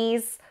of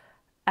these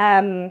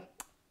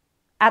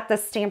at the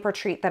stamp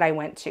retreat that I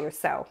went to.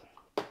 So,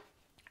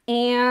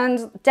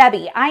 and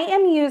Debbie, I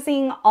am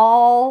using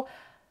all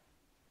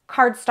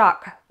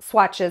cardstock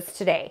swatches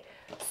today.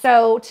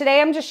 So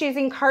today I'm just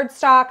using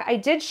cardstock. I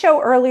did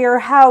show earlier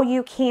how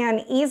you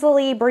can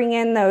easily bring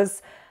in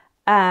those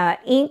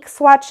ink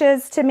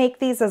swatches to make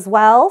these as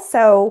well.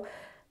 So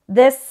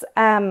this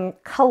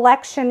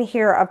collection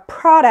here of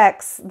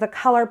products, the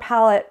color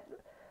palette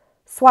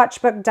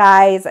swatch book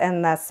dies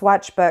and the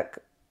swatch book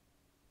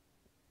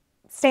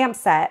stamp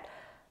set,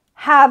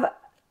 have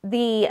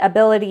the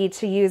ability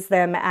to use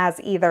them as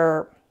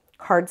either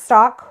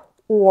cardstock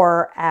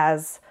or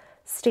as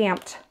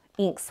stamped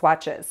ink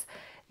swatches.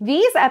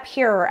 These up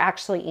here are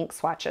actually ink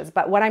swatches,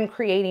 but what I'm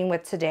creating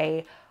with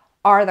today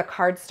are the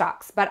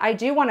cardstocks. But I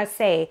do want to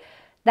say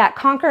that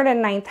Concord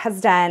and 9th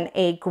has done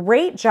a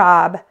great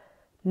job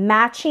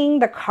matching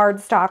the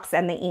cardstocks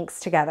and the inks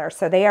together.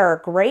 So they are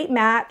a great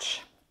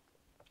match.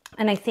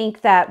 And I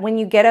think that when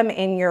you get them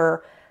in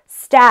your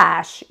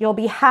stash, you'll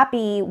be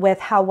happy with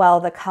how well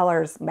the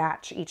colors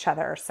match each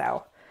other.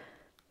 So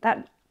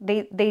that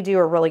they do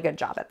a really good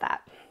job at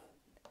that.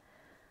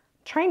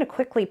 Trying to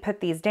quickly put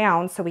these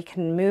down so we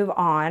can move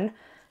on.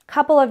 A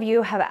couple of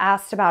you have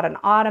asked about an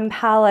autumn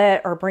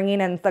palette or bringing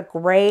in the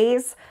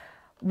grays.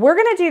 We're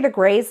going to do the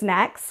grays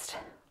next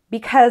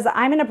because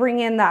I'm going to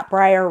bring in that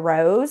Briar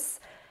Rose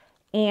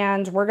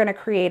and we're going to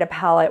create a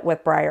palette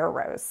with Briar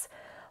Rose.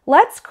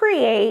 Let's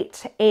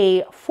create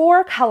a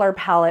 4 color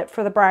palette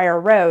for the Briar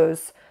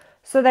Rose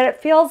so that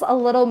it feels a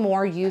little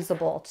more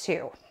usable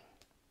too.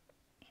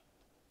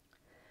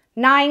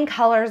 9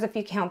 colors if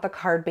you count the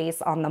card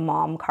base on the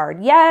mom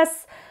card.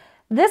 Yes,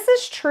 this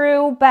is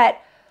true,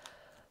 but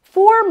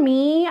for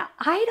me,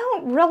 I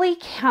don't really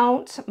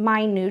count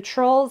my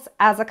neutrals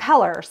as a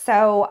color.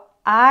 So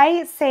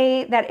I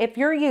say that if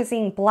you're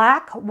using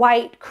black,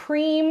 white,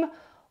 cream,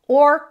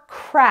 or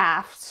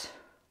craft,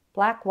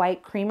 black,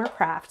 white, cream, or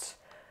craft,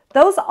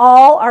 those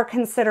all are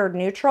considered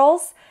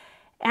neutrals,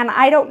 and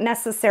I don't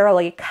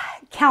necessarily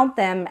count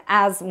them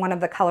as one of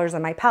the colors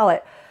in my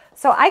palette.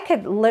 So I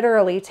could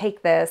literally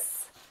take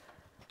this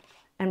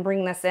and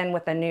bring this in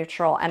with a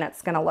neutral and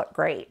it's gonna look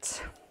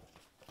great.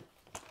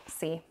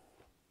 See,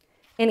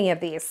 any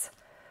of these.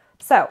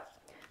 So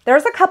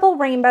there's a couple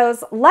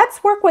rainbows.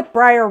 Let's work with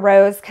Briar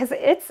Rose because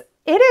it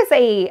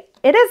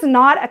is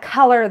not a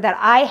color that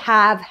I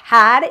have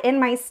had in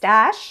my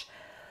stash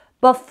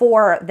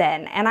before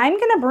then. And I'm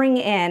gonna bring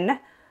in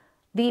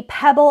the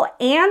pebble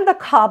and the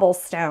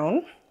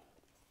cobblestone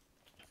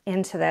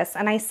into this.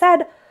 And I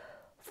said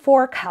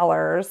 4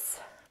 colors.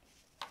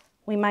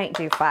 We might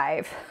do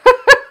 5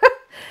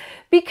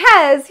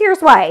 because here's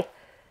why.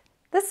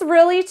 This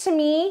really, to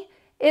me,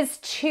 is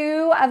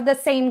two of the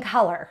same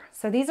color.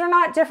 So these are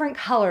not different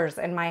colors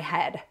in my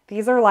head.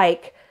 These are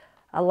like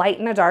a light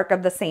and a dark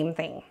of the same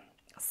thing.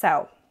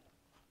 So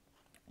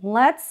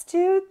let's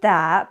do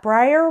that.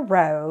 Briar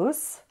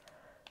Rose.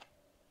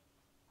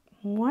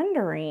 I'm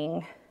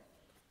wondering,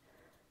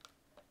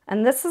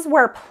 and this is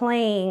where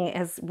playing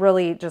is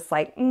really just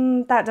like,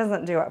 that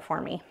doesn't do it for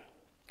me.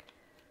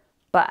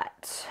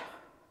 But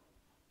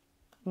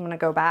I'm gonna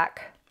go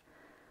back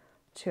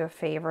to a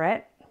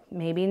favorite.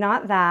 Maybe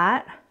not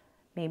that.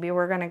 Maybe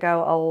we're gonna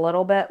go a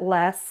little bit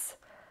less.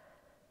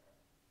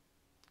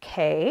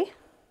 Okay,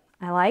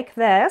 I like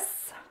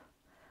this.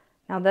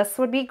 Now this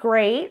would be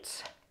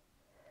great.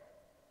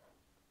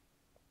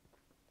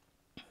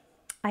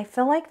 I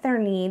feel like there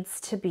needs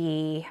to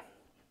be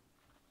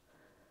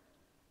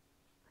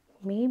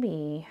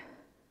maybe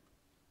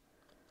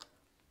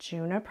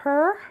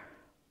juniper.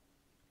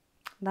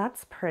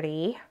 That's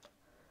pretty.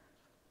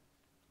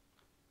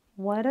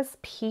 What is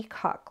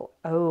peacock?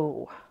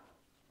 Oh.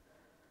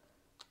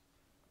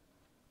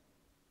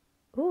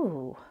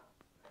 Ooh.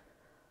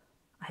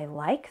 I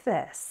like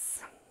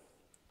this.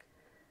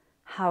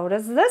 How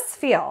does this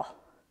feel?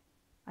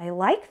 I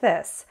like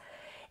this.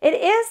 It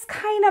is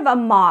kind of a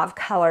mauve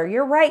color.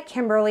 You're right,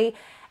 Kimberly.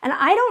 And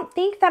I don't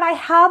think that I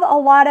have a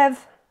lot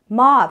of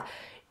mauve.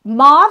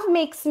 Mauve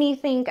makes me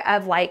think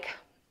of like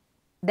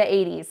the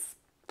 80s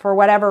for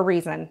whatever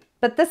reason.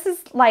 But this is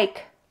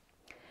like,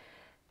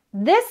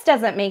 this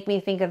doesn't make me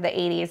think of the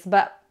 80s,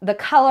 but the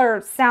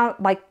color sound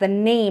like the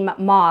name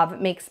mauve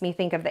makes me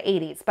think of the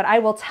 80s. But I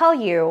will tell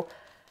you,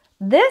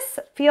 this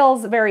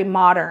feels very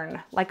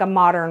modern, like a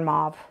modern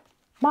mauve.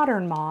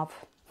 Modern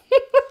mauve.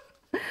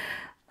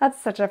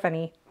 That's such a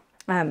funny,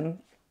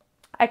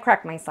 I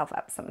crack myself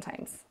up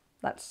sometimes.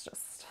 That's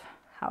just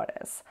how it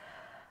is.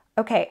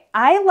 Okay,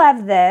 I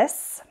love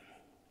this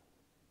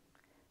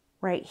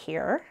right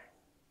here.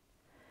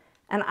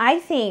 And I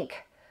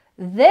think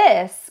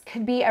this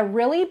could be a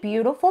really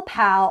beautiful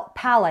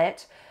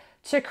palette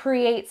to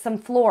create some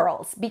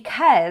florals,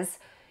 because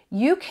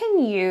you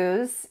can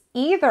use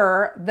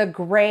either the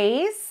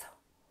grays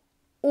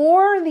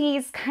or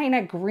these kind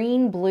of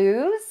green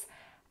blues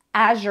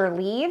as your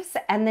leaves,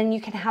 and then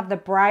you can have the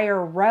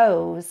Briar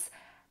Rose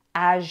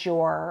as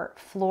your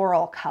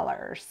floral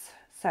colors.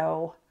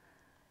 So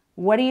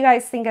what do you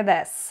guys think of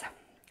this?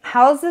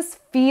 How's this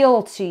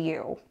feel to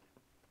you?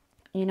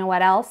 You know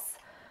what else?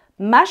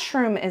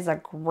 Mushroom is a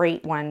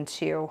great one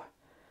too.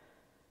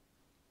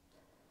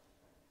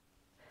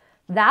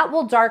 That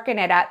will darken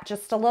it up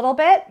just a little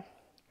bit.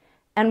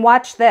 And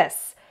watch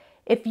this.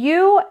 If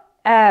you,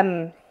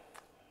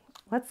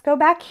 let's go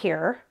back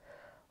here.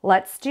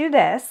 Let's do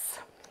this.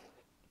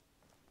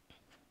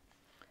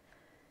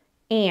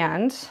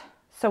 And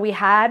so we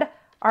had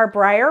our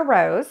Briar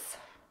Rose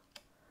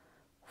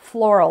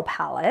floral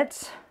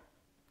palette.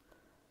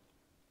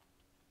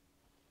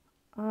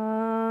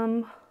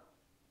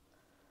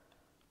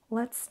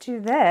 Let's do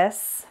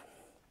this.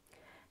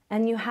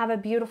 And you have a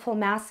beautiful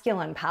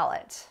masculine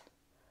palette.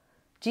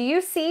 Do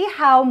you see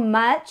how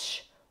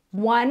much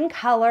one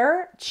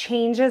color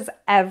changes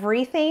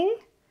everything?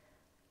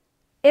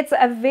 It's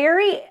a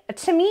very,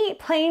 to me,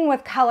 playing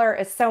with color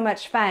is so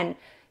much fun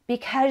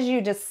because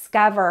you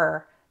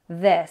discover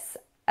this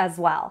as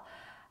well.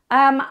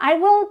 I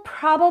will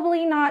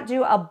probably not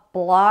do a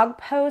blog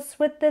post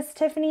with this,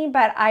 Tiffany,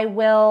 but I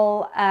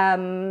will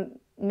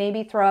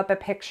maybe throw up a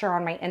picture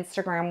on my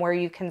Instagram where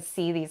you can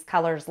see these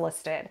colors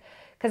listed,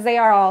 because they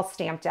are all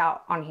stamped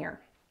out on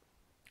here.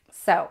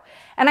 So,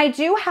 and I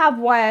do have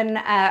one,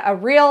 a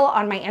reel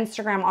on my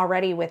Instagram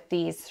already with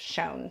these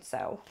shown.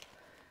 So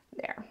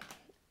there.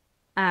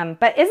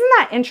 But isn't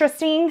that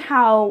interesting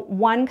how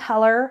one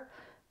color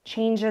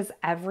changes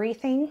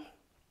everything?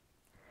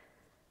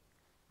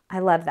 I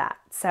love that.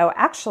 So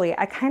actually,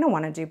 I kind of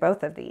want to do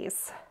both of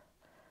these.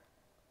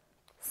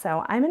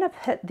 So I'm going to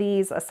put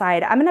these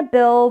aside. I'm going to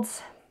build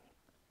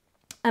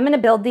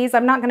these.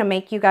 I'm not going to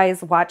make you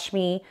guys watch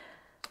me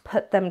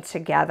put them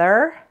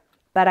together,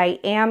 but I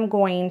am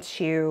going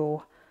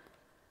to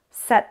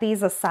set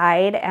these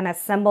aside and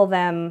assemble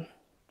them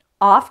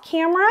off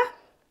camera.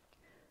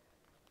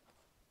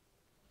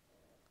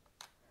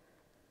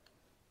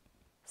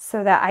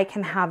 So that I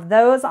can have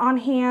those on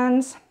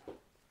hand.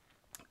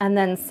 And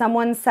then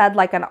someone said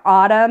like an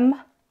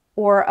autumn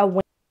or a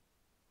winter.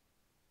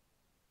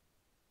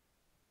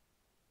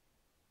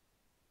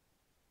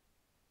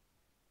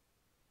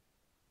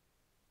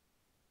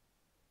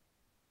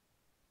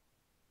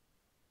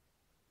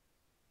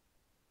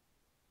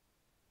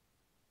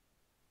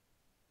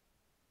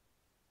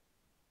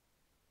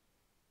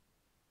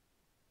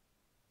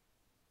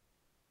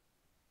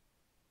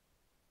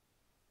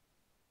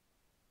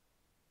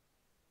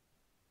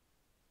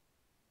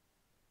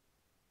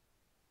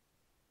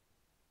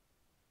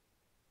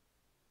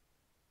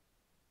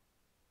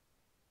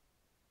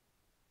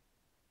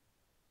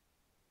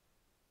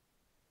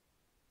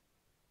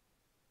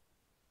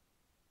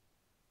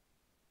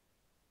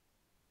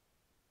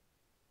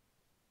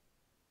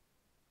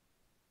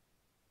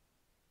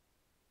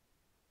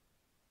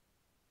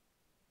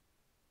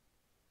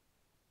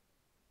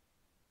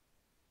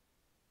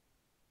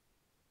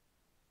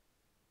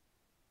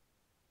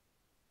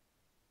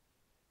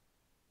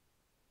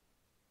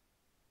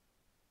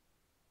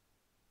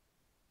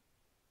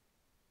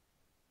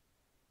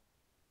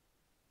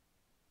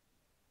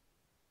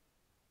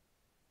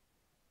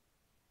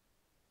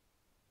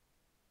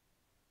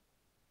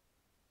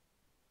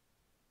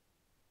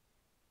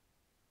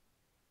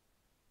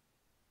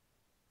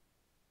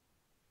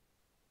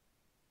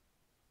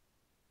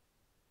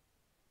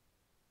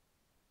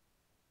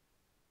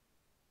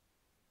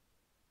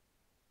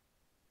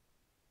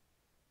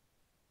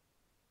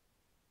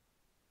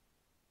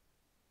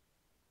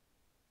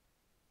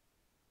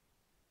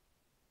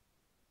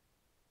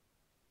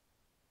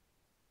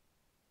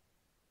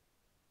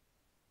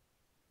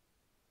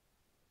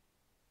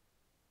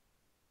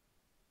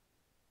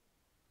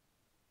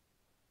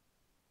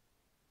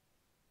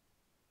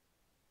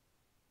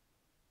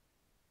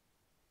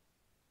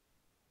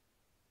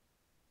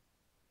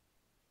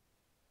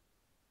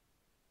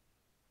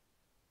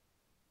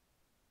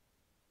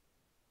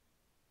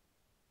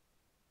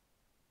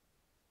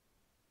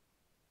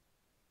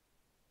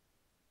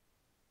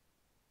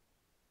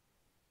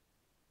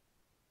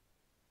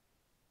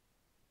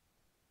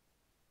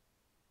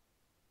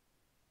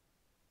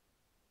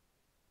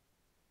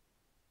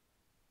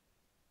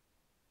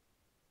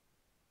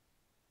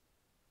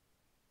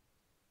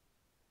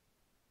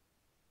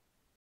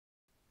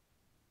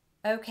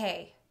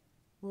 Okay,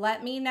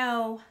 let me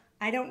know.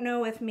 I don't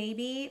know if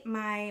maybe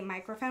my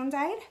microphone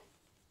died.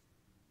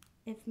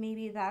 If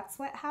maybe that's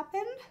what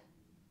happened.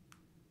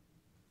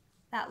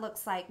 That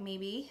looks like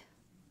maybe.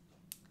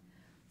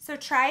 So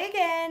try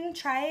again,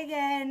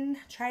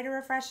 try to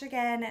refresh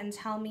again and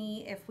tell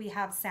me if we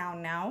have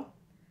sound now.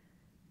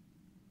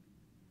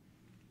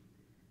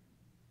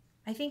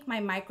 I think my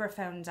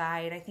microphone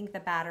died. I think the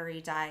battery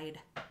died.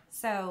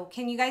 So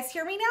can you guys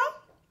hear me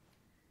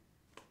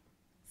now?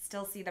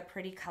 Still see the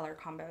pretty color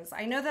combos.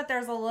 I know that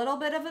there's a little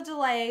bit of a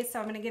delay, so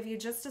I'm going to give you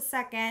just a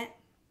second.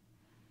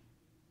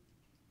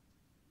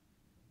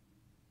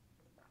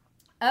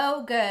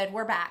 Oh, good.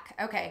 We're back.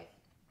 Okay.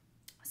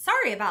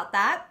 Sorry about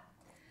that.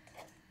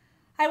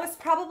 I was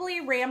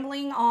probably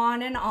rambling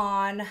on and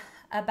on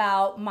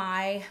about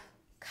my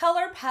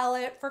color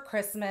palette for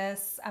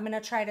Christmas. I'm going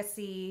to try to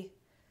see.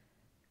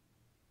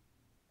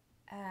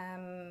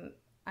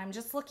 I'm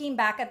just looking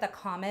back at the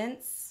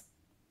comments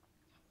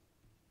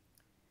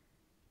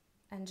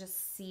and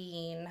just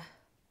seeing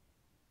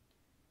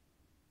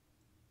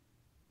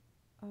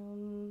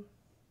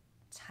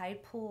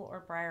Tide Pool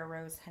or Briar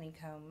Rose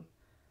Honeycomb.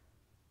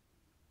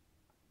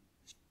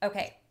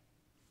 Okay,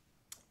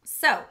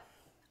 so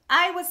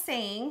I was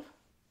saying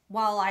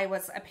while I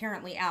was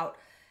apparently out,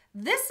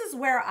 this is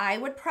where I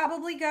would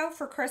probably go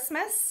for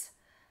Christmas.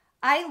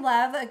 I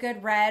love a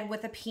good red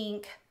with a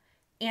pink,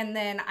 and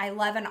then I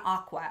love an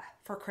aqua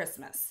for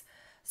Christmas.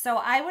 So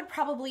I would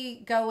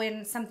probably go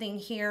in something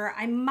here.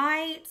 I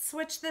might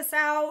switch this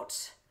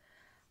out.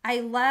 I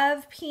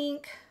love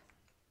pink.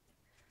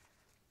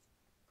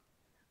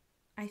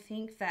 I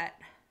think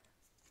that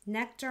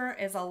Nectar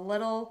is a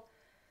little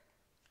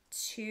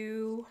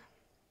too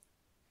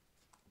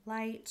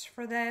light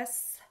for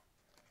this.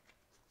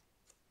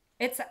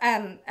 It's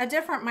a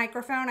different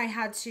microphone. I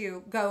had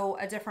to go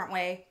a different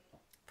way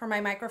for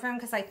my microphone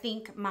because I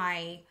think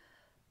my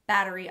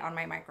battery on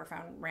my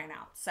microphone ran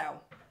out. So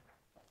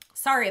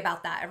sorry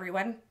about that,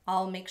 everyone.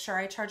 I'll make sure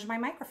I charge my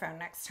microphone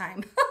next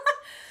time.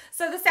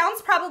 So the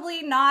sound's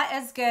probably not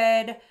as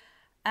good.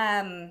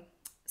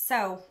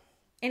 So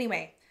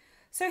anyway,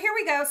 so here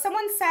we go.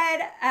 Someone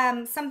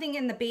said something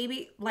in the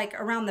baby, like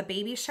around the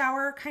baby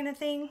shower kind of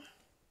thing.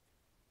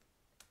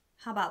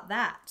 How about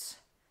that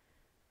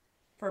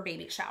for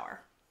baby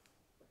shower?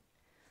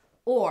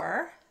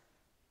 Or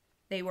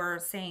they were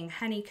saying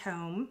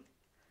honeycomb.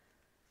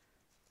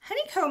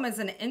 Honeycomb is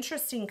an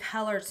interesting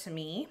color to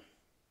me.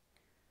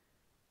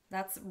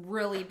 That's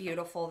really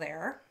beautiful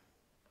there.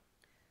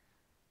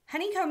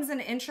 Honeycomb's an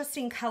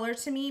interesting color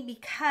to me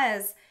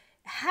because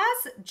it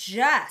has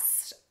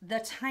just the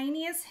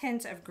tiniest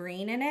hint of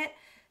green in it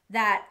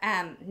that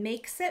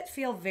makes it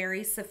feel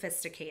very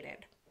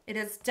sophisticated. It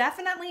is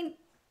definitely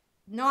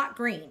not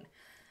green.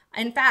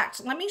 In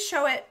fact, let me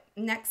show it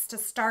next to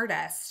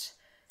Stardust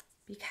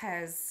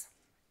because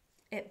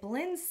it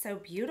blends so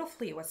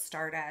beautifully with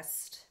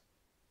Stardust.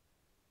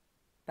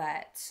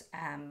 But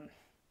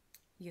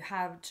you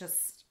have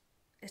just,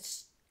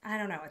 it's, I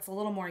don't know, it's a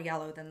little more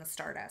yellow than the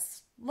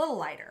Stardust, a little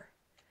lighter.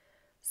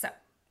 So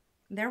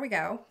there we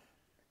go.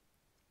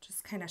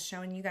 Just kind of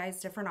showing you guys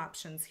different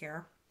options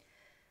here.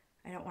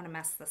 I don't want to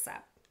mess this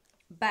up.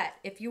 But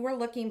if you were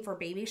looking for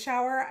baby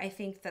shower, I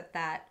think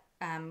that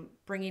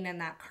bringing in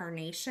that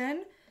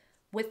carnation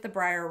with the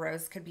Briar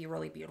Rose could be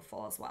really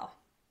beautiful as well.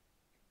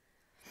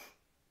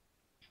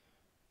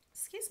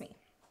 Excuse me.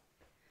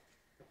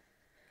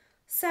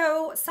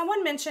 So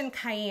someone mentioned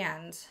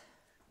cayenne.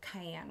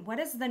 Cayenne. What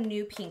is the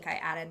new pink I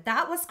added?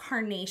 That was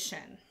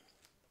carnation.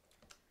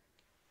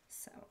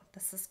 So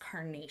this is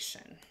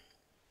carnation.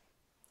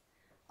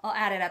 I'll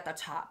add it at the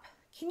top.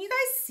 Can you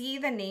guys see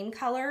the name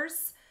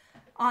colors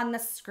on the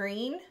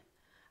screen?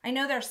 I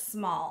know they're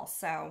small,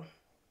 so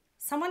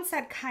someone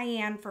said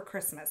cayenne for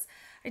Christmas.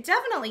 I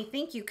definitely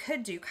think you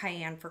could do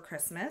cayenne for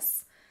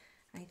Christmas.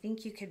 I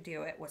think you could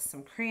do it with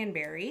some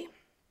cranberry.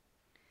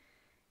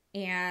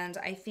 And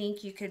I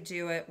think you could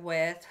do it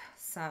with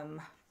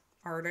some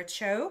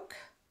artichoke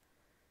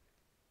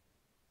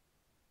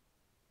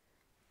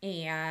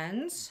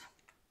and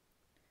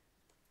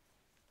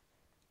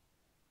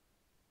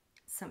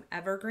some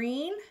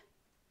evergreen.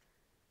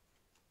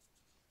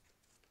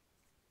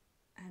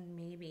 And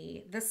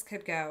maybe this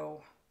could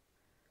go,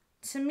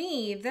 to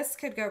me, this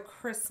could go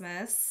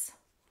Christmas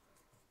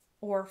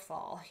or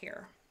fall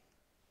here.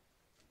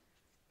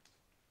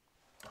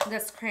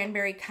 This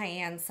cranberry,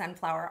 cayenne,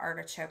 sunflower,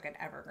 artichoke, and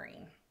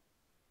evergreen.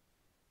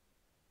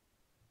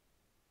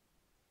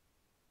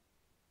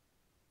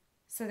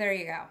 So there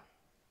you go.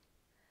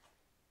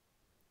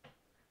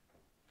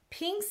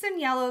 Pinks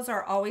and yellows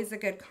are always a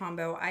good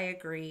combo. I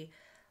agree.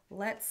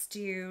 Let's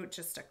do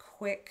just a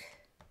quick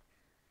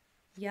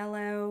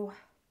yellow. I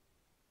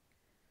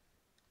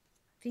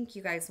think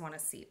you guys want to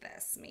see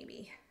this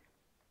maybe.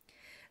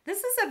 This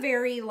is a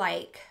very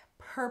like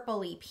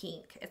purpley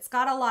pink. It's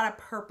got a lot of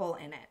purple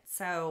in it,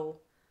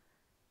 so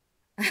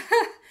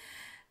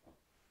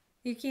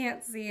you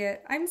can't see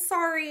it. I'm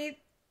sorry.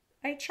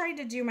 I tried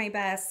to do my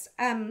best.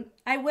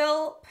 I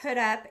will put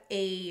up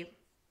a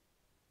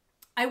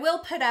I will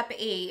put up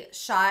a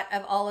shot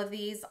of all of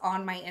these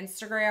on my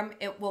Instagram.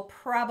 It will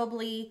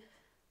probably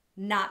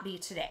not be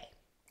today.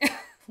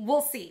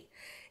 We'll see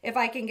if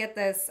I can get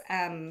this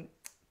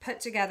put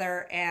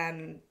together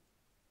and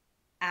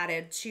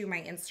added to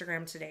my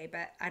Instagram today,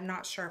 but I'm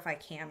not sure if I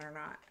can or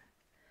not.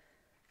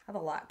 I have a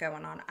lot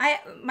going on.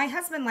 My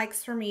husband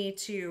likes for me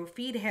to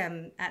feed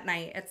him at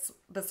night. It's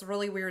this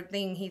really weird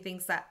thing. He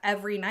thinks that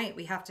every night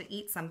we have to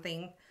eat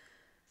something.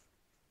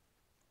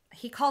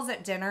 He calls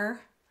it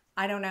dinner.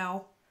 I don't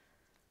know.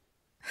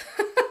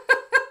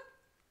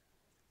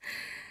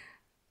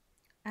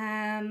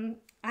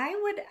 I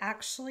would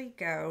actually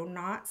go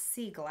not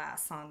sea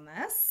glass on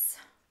this.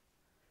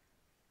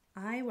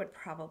 I would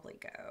probably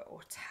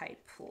go Tide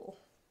Pool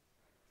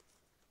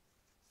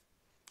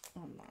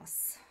on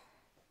this.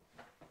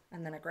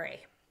 And then a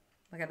gray.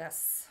 Look at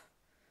this.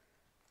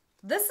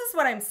 This is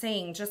what I'm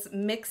saying. Just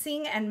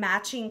mixing and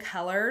matching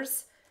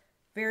colors.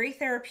 Very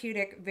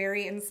therapeutic,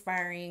 very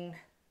inspiring.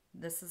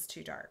 This is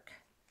too dark.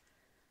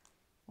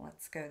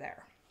 Let's go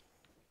there.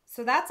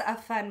 So that's a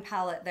fun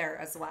palette there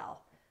as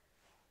well.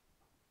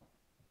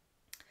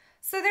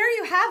 So there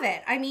you have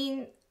it. I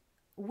mean,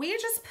 we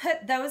just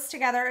put those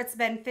together. It's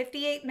been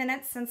 58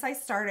 minutes since I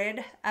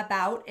started,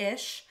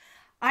 about-ish.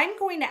 I'm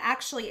going to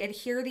actually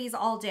adhere these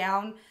all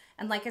down.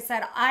 And like I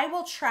said, I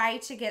will try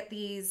to get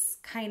these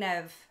kind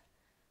of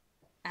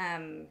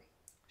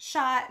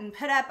shot and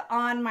put up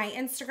on my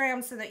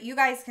Instagram so that you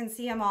guys can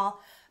see them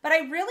all. But I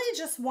really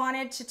just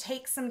wanted to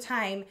take some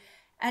time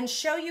and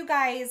show you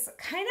guys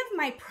kind of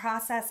my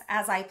process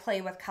as I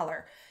play with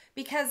color.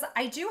 Because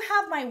I do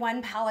have my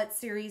one palette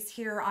series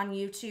here on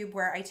YouTube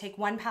where I take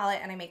one palette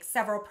and I make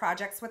several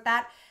projects with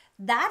that.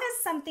 That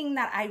is something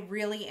that I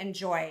really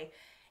enjoy.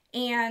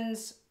 And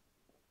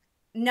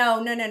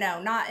no,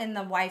 not in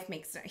the wife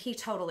makes it. He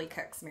totally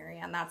cooks,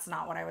 Marianne. That's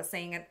not what I was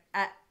saying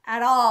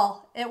at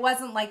all. It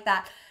wasn't like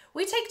that.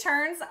 We take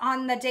turns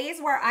on the days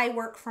where I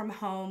work from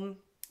home.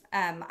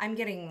 I'm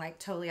getting like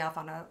totally off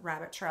on a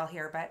rabbit trail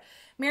here, but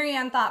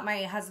Marianne thought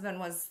my husband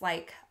was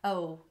like,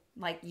 oh,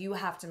 like you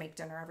have to make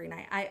dinner every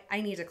night. I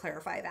need to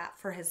clarify that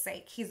for his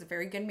sake. He's a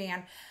very good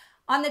man.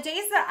 On the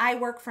days that I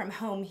work from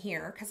home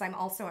here, because I'm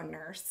also a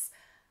nurse,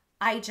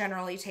 I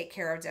generally take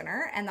care of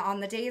dinner. And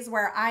on the days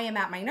where I am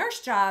at my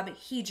nurse job,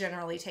 he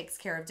generally takes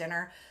care of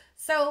dinner.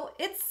 So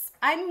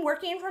I'm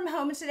working from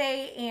home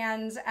today.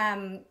 And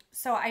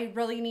so I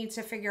really need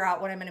to figure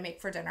out what I'm going to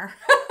make for dinner.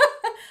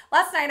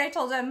 Last night I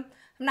told him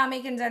I'm not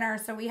making dinner.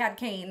 So we had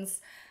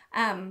canes.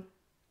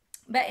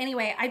 But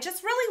anyway, I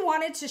just really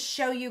wanted to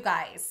show you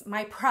guys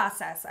my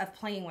process of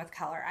playing with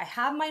color. I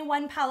have my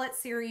one palette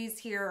series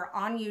here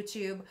on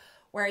YouTube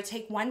where I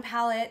take one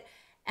palette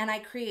and I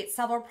create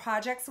several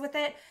projects with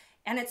it.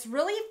 And it's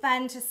really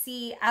fun to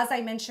see, as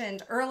I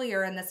mentioned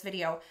earlier in this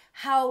video,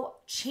 how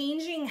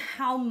changing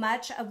how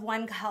much of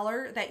one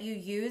color that you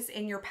use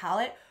in your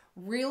palette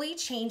really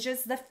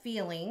changes the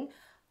feeling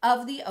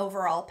of the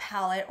overall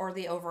palette or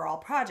the overall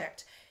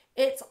project.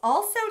 It's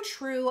also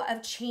true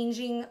of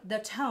changing the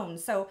tone.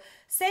 So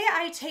say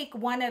I take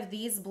one of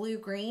these blue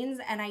greens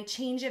and I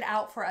change it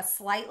out for a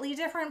slightly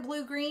different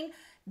blue green,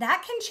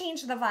 that can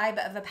change the vibe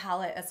of a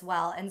palette as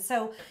well. And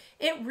so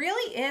it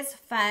really is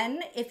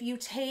fun if you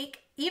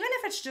take, even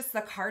if it's just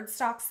the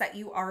cardstocks that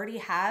you already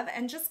have,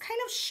 and just kind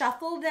of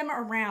shuffle them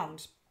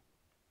around.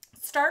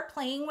 Start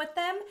playing with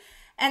them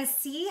and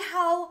see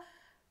how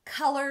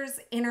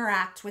colors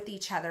interact with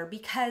each other,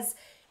 because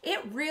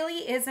it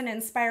really is an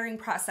inspiring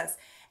process.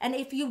 And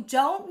if you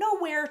don't know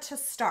where to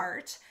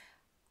start,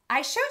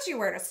 I showed you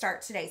where to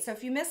start today. So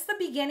if you missed the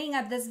beginning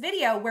of this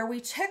video where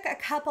we took a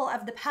couple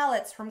of the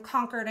palettes from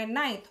Concord and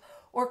Ninth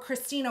or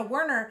Christina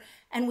Werner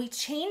and we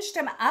changed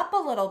them up a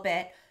little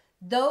bit,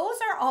 those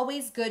are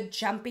always good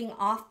jumping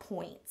off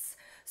points.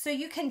 So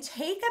you can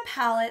take a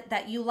palette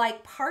that you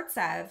like parts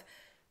of,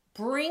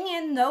 bring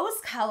in those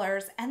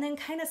colors, and then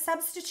kind of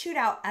substitute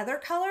out other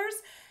colors.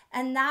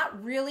 And that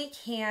really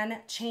can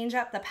change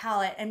up the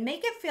palette and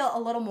make it feel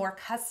a little more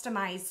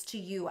customized to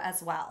you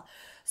as well.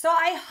 So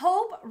I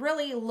hope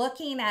really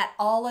looking at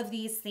all of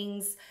these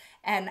things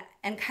and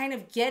kind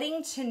of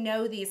getting to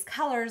know these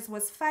colors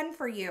was fun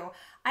for you.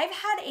 I've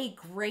had a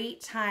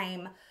great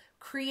time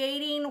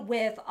creating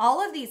with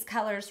all of these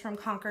colors from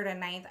Concord and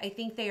Ninth. I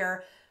think they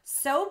are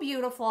so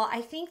beautiful.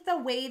 I think the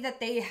way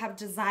that they have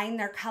designed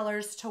their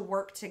colors to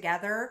work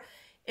together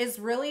is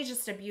really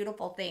just a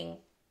beautiful thing.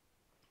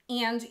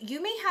 And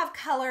you may have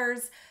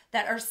colors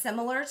that are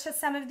similar to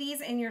some of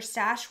these in your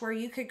stash where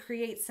you could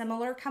create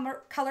similar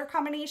color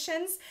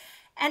combinations.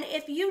 And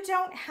if you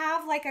don't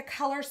have like a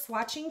color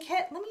swatching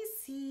kit, let me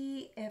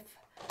see if,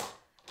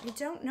 I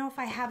don't know if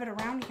I have it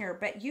around here,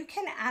 but you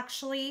can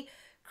actually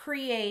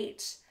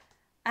create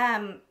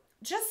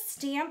just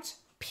stamped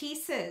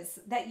pieces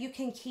that you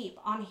can keep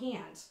on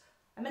hand.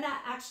 I'm gonna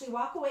actually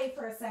walk away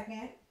for a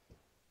second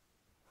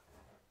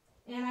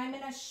and I'm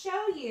gonna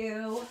show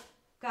you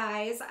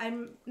guys,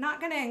 I'm not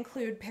going to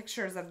include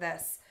pictures of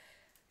this,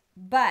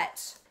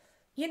 but,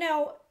 you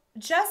know,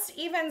 just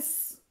even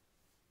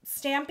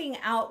stamping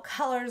out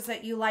colors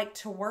that you like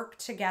to work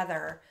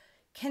together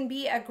can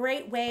be a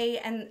great way,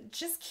 and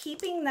just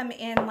keeping them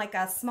in like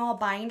a small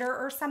binder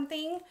or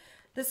something.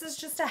 This is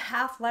just a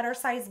half letter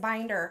size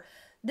binder.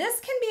 This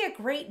can be a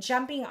great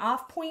jumping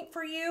off point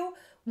for you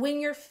when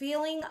you're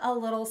feeling a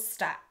little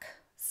stuck.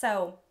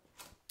 So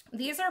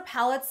these are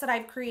palettes that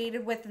I've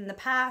created with in the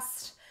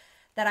past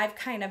that I've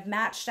kind of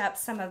matched up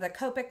some of the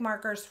Copic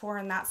markers for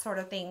and that sort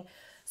of thing.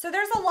 So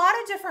there's a lot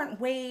of different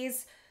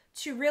ways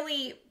to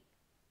really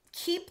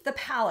keep the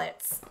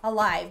palettes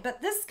alive,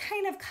 but this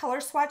kind of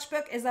color swatch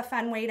book is a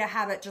fun way to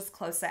have it just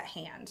close at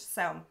hand.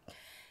 So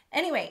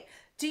anyway,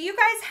 do you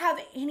guys have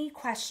any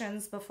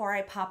questions before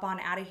I pop on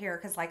out of here?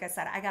 Because like I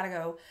said, I gotta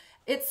go.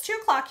 It's 2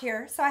 o'clock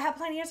here, so I have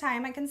plenty of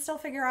time. I can still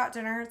figure out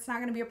dinner. It's not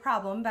gonna be a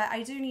problem, but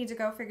I do need to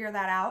go figure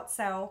that out.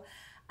 So,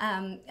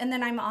 and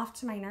then I'm off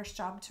to my nurse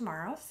job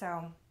tomorrow.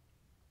 So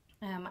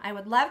I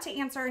would love to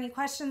answer any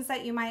questions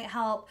that you might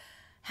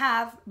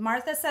have.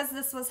 Martha says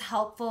this was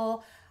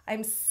helpful.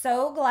 I'm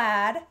so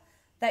glad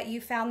that you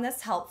found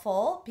this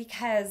helpful,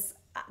 because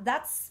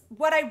that's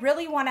what I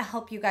really want to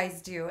help you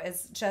guys do,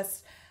 is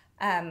just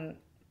kind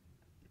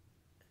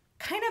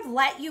of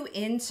let you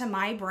into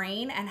my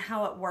brain and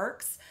how it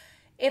works.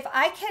 If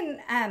I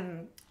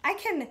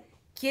can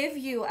give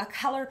you a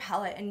color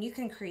palette and you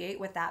can create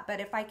with that, but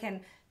if I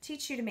can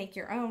teach you to make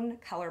your own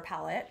color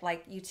palette,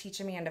 like you teach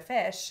Amanda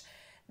Fish,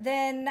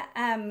 then,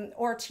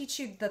 or teach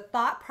you the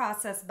thought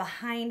process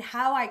behind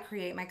how I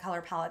create my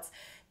color palettes,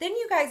 then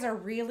you guys are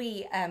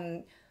really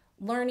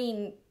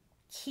learning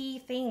key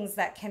things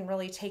that can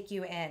really take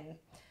you in.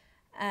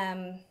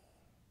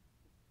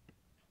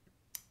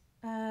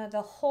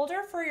 The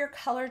holder for your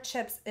color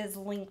chips is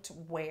linked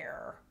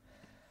where?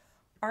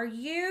 Are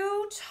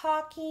you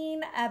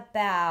talking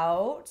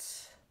about,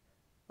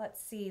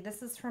 let's see,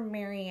 this is from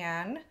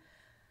Marianne.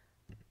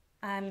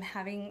 I'm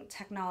having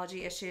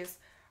technology issues.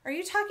 Are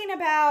you talking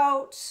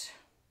about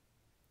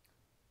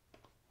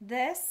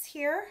this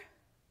here?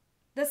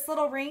 This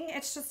little ring?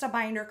 It's just a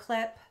binder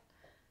clip.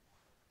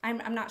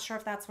 I'm not sure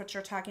if that's what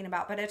you're talking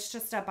about, but it's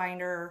just a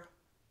binder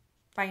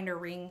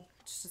ring.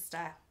 It's just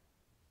a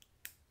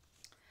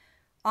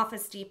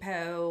Office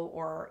Depot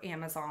or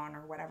Amazon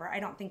or whatever.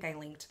 I don't think I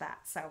linked that.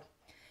 So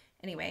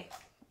anyway,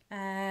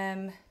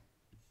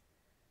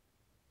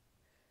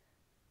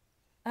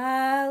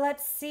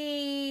 let's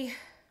see.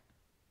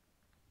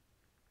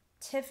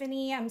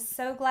 Tiffany, I'm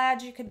so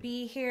glad you could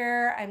be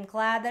here. I'm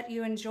glad that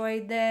you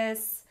enjoyed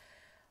this.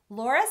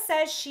 Laura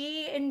says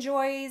she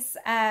enjoys,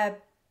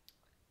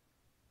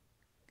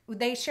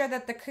 they share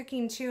that the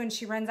cooking too, and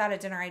she runs out of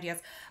dinner ideas.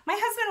 My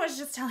husband was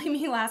just telling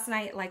me last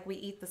night, like, we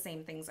eat the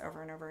same things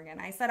over and over again.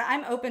 I said,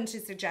 I'm open to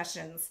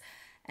suggestions,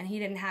 and he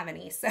didn't have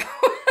any. So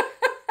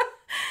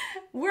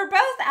we're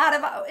both out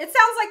of, it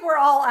sounds like we're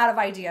all out of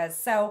ideas.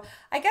 So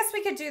I guess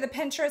we could do the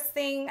Pinterest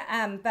thing,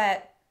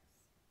 but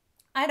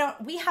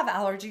we have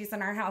allergies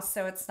in our house,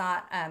 so it's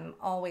not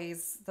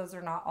always, those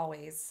are not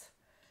always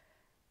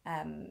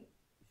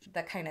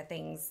the kind of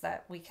things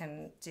that we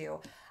can do.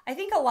 I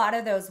think a lot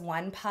of those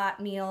one-pot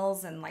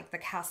meals and like the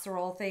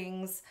casserole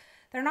things,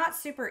 they're not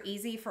super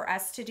easy for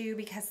us to do,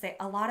 because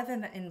a lot of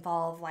them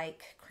involve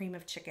like cream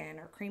of chicken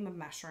or cream of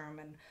mushroom,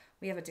 and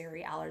we have a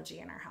dairy allergy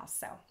in our house.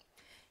 So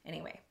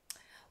anyway,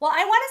 well,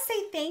 I want to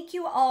say thank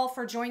you all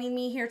for joining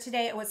me here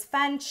today. It was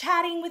fun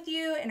chatting with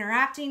you,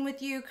 interacting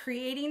with you,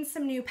 creating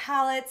some new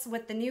palettes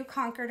with the new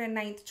Concord and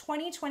 9th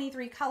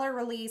 2023 color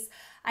release.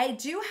 I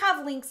do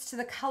have links to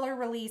the color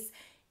release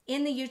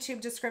in the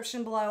YouTube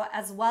description below,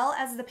 as well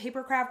as the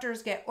Paper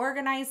Crafters Get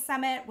Organized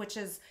Summit, which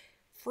is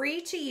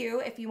free to you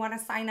if you want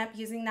to sign up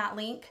using that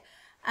link.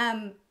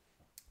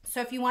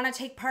 So if you want to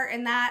take part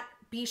in that,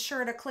 be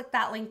sure to click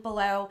that link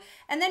below.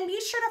 And then be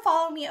sure to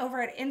follow me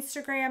over at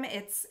Instagram.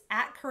 It's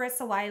at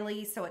Carissa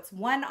Wiley. So it's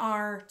 1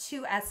 R,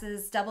 2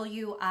 S's,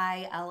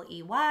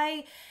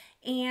 W-I-L-E-Y.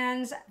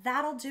 And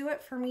that'll do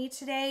it for me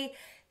today.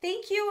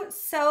 Thank you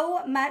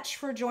so much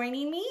for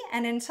joining me.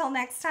 And until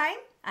next time,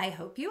 I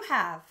hope you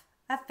have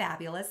a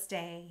fabulous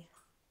day.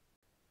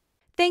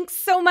 Thanks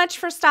so much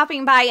for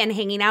stopping by and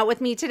hanging out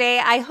with me today.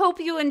 I hope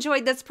you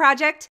enjoyed this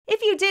project.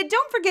 If you did,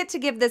 don't forget to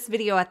give this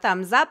video a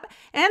thumbs up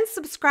and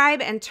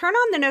subscribe and turn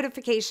on the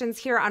notifications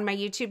here on my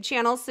YouTube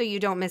channel so you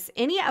don't miss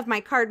any of my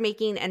card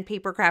making and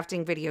paper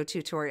crafting video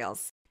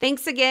tutorials.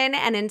 Thanks again,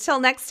 and until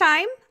next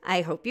time,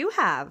 I hope you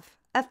have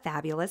a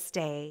fabulous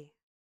day.